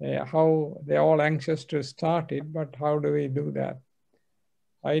 how they're all anxious to start it, but how do we do that?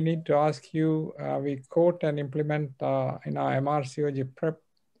 I need to ask you, we quote and implement in our MRCOG prep,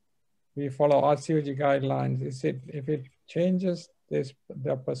 we follow RCOG guidelines. If it changes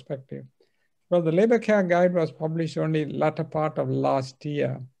their perspective? Well, the labor care guide was published only latter part of last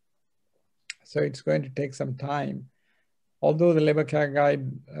year. So it's going to take some time. Although the labor care guide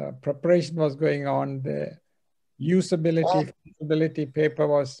preparation was going on, the usability, feasibility paper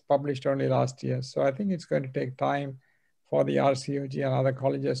was published only last year. So I think it's going to take time for the RCOG and other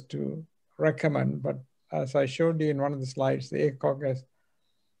colleges to recommend. But as I showed you in one of the slides, the ACOG has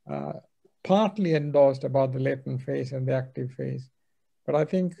partly endorsed about the latent phase and the active phase. But I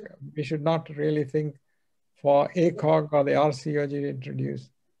think we should not really think for ACOG or the RCOG to introduce.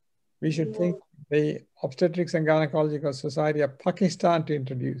 We should think the Obstetrics and Gynecological Society of Pakistan to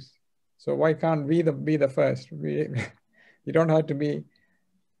introduce. So why can't we be the first? You don't have to be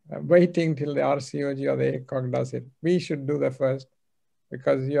waiting till the RCOG or the ACOG does it. We should do the first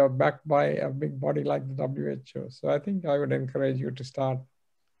because you're backed by a big body like the WHO. So I think I would encourage you to start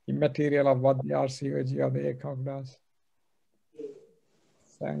the material of what the RCOG or the ACOG does.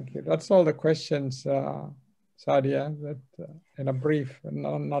 Thank you. That's all the questions Sadia, that in a brief,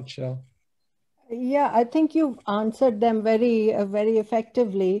 nutshell. Yeah, I think you've answered them very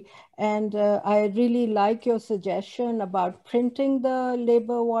effectively. And I really like your suggestion about printing the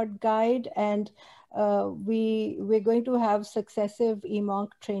labor ward guide. And we're going to have successive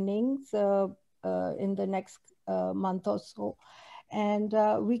EMONC trainings in the next month or so. And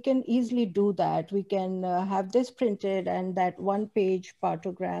we can easily do that. We can have this printed and that one-page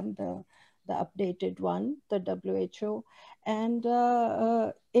partogram, the updated one, the WHO. And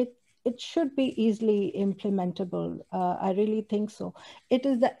it should be easily implementable. I really think so. It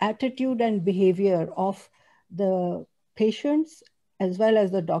is the attitude and behavior of the patients as well as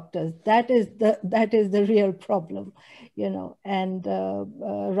the doctors. That is the real problem, you know, and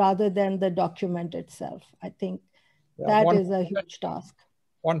rather than the document itself. I think that is a huge task.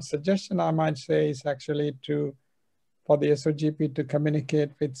 One suggestion I might say is actually for the SOGP to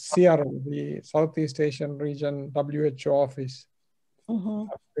communicate with CRO, the Southeast Asian Region WHO office.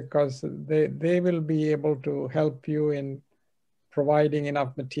 Because they will be able to help you in providing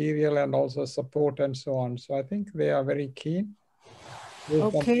enough material and also support and so on. So I think they are very keen.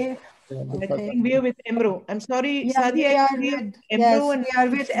 Okay. I think we are with EMRO. I'm sorry, yeah, Sadia. we are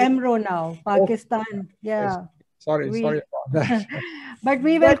with EMRO now, Pakistan. Okay. Yeah. Yes. Sorry about that. But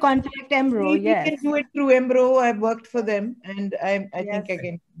we will contact EMRO. We can do it through EMRO. I've worked for them, and I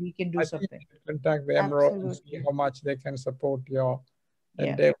think we can do something. Contact the EMRO and see how much they can support your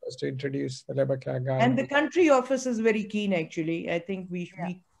endeavors to introduce the labor care guide. And the country office is very keen, actually. I think we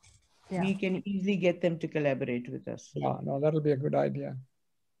can easily get them to collaborate with us. Yeah, no, that'll be a good idea.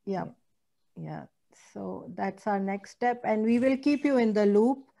 Yeah. So that's our next step, and we will keep you in the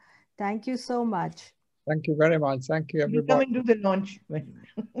loop. Thank you so much. Thank you very much. Thank you, everybody. Come and do the launch.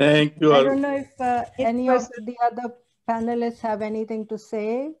 Thank you. I don't know if any of the other panelists have anything to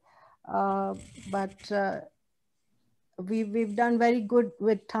say, but we've done very good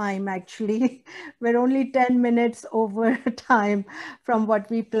with time, actually. We're only 10 minutes over time from what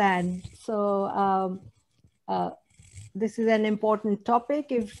we planned. So this is an important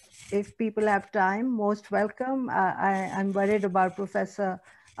topic. If people have time, most welcome. I'm worried about Professor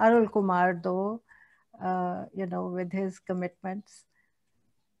Arulkumaran, though, you know, with his commitments.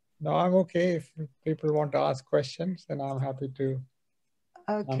 No, I'm okay. If people want to ask questions, then I'm happy to.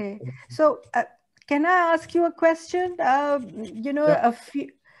 Okay. So can I ask you a question? You know,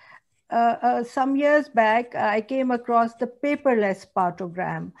 some years back, I came across the paperless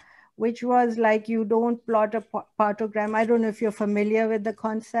partogram, which was like you don't plot a partogram. I don't know if you're familiar with the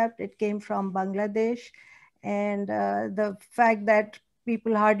concept. It came from Bangladesh. And the fact that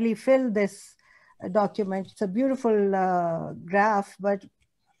people hardly fill this document. It's a beautiful graph, but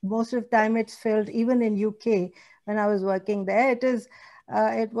most of the time it's filled, even in UK, when I was working there,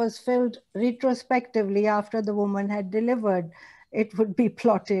 it was filled retrospectively after the woman had delivered. It would be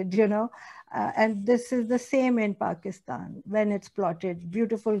plotted, you know, and this is the same in Pakistan when it's plotted,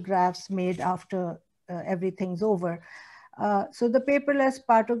 beautiful graphs made after everything's over. So the paperless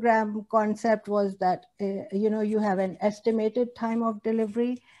partogram concept was that, you know, you have an estimated time of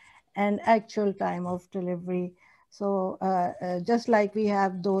delivery and actual time of delivery. So just like we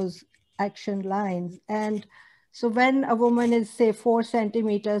have those action lines. And so when a woman is, say, 4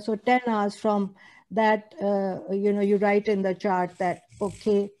 centimeters, so 10 hours from that, you know, you write in the chart that,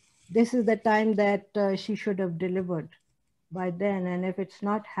 okay, this is the time that she should have delivered by then. And if it's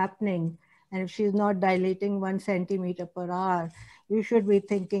not happening, and if she's not dilating 1 centimeter per hour, you should be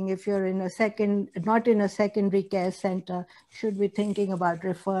thinking, if you're in not in a secondary care center, you should be thinking about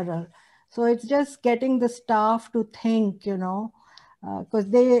referral. So it's just getting the staff to think, you know, because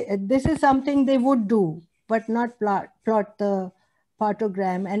this is something they would do, but not plot the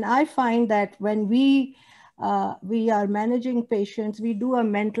partogram. And I find that when we are managing patients, we do a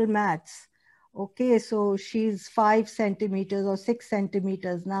mental maths. Okay, so she's 5 centimeters or 6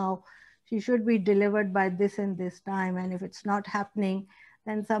 centimeters now. She should be delivered by this and this time. And if it's not happening,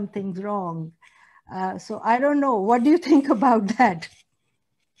 then something's wrong. So I don't know. What do you think about that?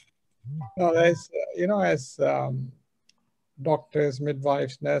 No, as you know, as doctors,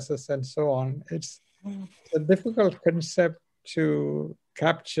 midwives, nurses, and so on, it's a difficult concept to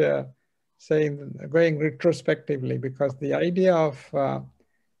capture, saying going retrospectively, because the idea of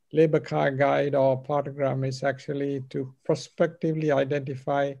labor care guide or partogram is actually to prospectively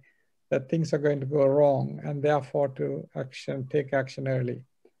identify that things are going to go wrong and therefore to take action early.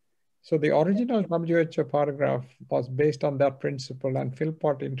 So the original WHO partogram was based on that principle, and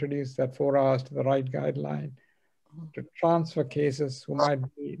Philpott introduced that 4 hours to the right guideline to transfer cases who might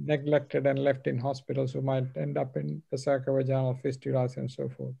be neglected and left in hospitals, who might end up in the sacrovaginal fistulas and so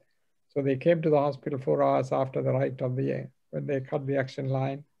forth. So they came to the hospital 4 hours after the right of the, when they cut the action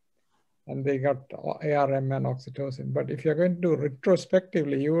line, and they got ARM and oxytocin. But if you're going to do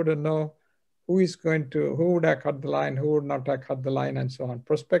retrospectively, you wouldn't know who would have cut the line, who would not have cut the line, and so on.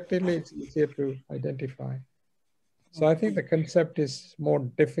 Prospectively, it's easier to identify. So I think the concept is more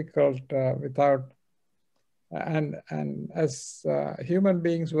difficult without, and as human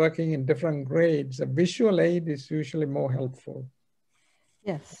beings working in different grades, a visual aid is usually more helpful.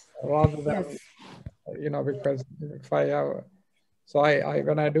 Yes. Rather than, you know, because if I have, so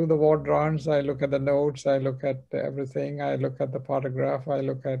when I do the ward rounds, I look at the notes, I look at everything, I look at the Partograph, I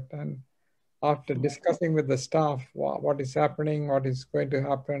look at, and after discussing with the staff what is happening, what is going to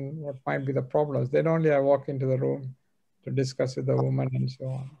happen, what might be the problems, then only I walk into the room to discuss with the woman and so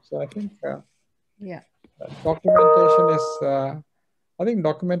on. So I think documentation is, I think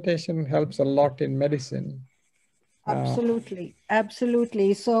documentation helps a lot in medicine. Absolutely,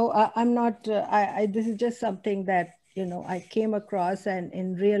 absolutely. So I'm not, this is just something that, you know, I came across, and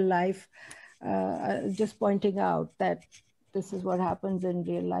in real life, just pointing out that this is what happens in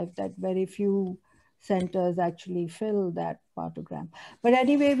real life, that very few centers actually fill that Partograph. But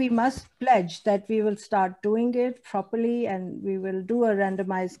anyway, we must pledge that we will start doing it properly, and we will do a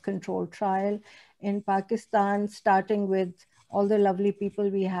randomized controlled trial in Pakistan, starting with all the lovely people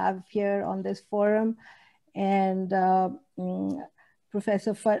we have here on this forum. And I will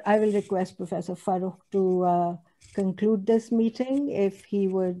request Professor Farrukh to conclude this meeting if he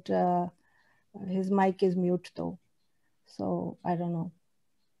would. His mic is mute though, so I don't know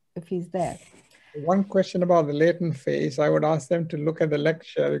if he's there. One question about the latent phase, I would ask them to look at the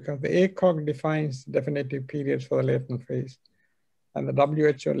lecture, because the ACOG defines definitive periods for the latent phase, and the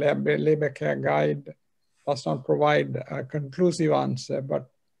WHO labor care guide does not provide a conclusive answer, but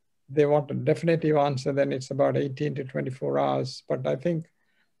they want a definitive answer, then it's about 18 to 24 hours. But I think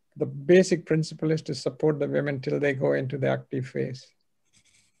the basic principle is to support the women till they go into the active phase.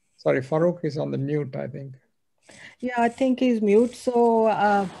 Sorry, Farrukh is on the mute, I think. Yeah, I think he's mute.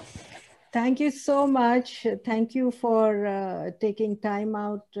 So thank you so much. Thank you for taking time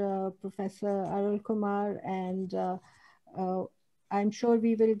out, Professor Arulkumaran, and I'm sure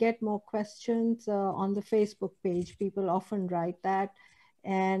we will get more questions on the Facebook page. People often write that.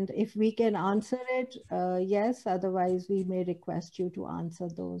 And if we can answer it, yes, otherwise we may request you to answer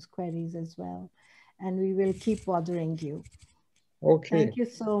those queries as well. And we will keep bothering you. Okay. Thank you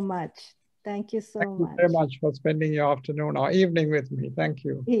so much. Thank you so much. Thank you very much for spending your afternoon or evening with me. Thank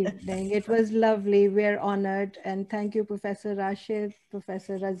you. Evening. It was lovely. We're honored. And thank you, Professor Rashid,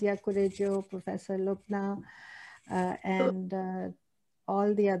 Professor Razia Korejo, Professor Lubna, and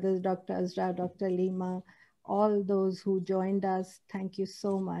all the others, Dr. Azra, Dr. Haleema, all those who joined us. Thank you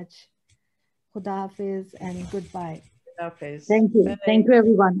so much. Khuda Hafiz and goodbye. Hafiz. Thank you. Bye. Thank you,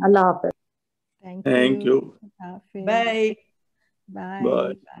 everyone. Allah Hafiz. Thank you. Bye. Bye.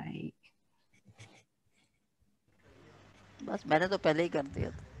 Bye. Bye. बस मैंने तो पहले ही कर दिया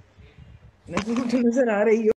था। नजर आ रही हो।